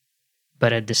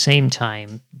 But at the same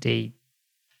time, they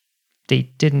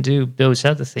didn't do those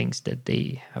other things that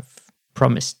they have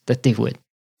promised that they would.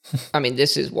 I mean,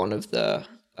 this is one of the,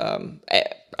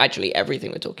 actually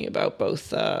everything we're talking about,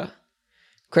 both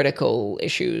critical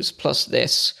issues plus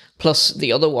this, plus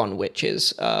the other one, which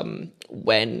is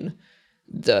when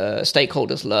the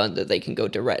stakeholders learn that they can go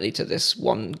directly to this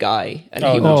one guy and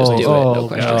he will just do it, no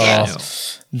questions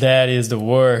asked. That is the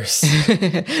worst.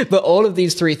 But all of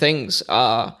these three things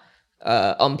are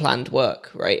unplanned work,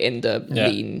 right? In the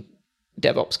lean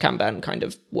DevOps Kanban kind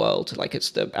of world, like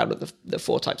it's out of the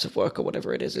 4 types of work or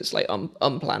whatever it is, it's like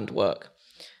unplanned work.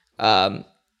 And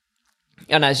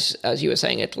as you were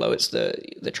saying, Italo, it's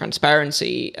the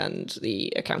transparency and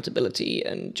the accountability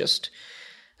and just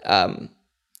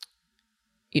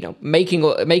making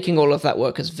all of that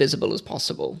work as visible as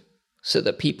possible so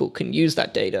that people can use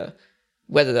that data,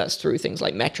 whether that's through things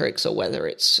like metrics or whether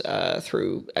it's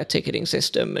through a ticketing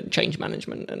system and change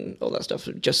management and all that stuff,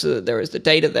 just so that there is the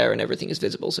data there and everything is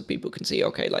visible so people can see,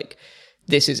 okay, like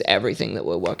this is everything that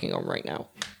we're working on right now.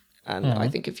 And I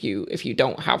think if you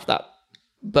don't have that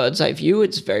bird's eye view,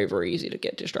 it's very, very easy to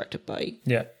get distracted by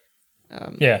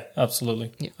Yeah,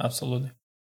 absolutely. Yeah. Absolutely.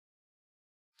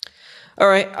 All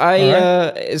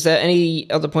right. Is there any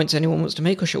other points anyone wants to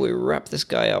make, or shall we wrap this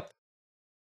guy up?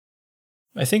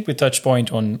 I think we touched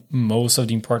point on most of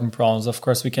the important problems. Of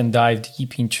course, we can dive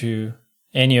deep into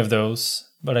any of those,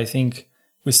 but I think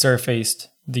we surfaced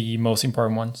the most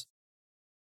important ones.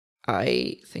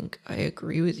 I think I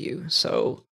agree with you.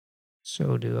 So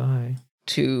do I.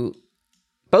 To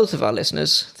both of our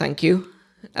listeners, thank you.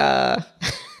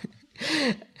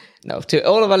 No, to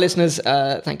all of our listeners,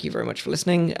 thank you very much for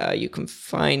listening. You can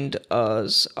find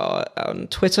us on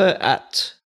Twitter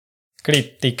at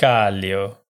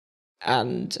Criticalio.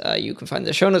 And you can find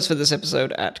the show notes for this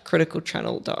episode at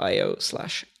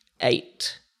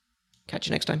criticalchannel.io/8. Catch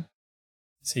you next time.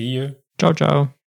 See you. Ciao, ciao.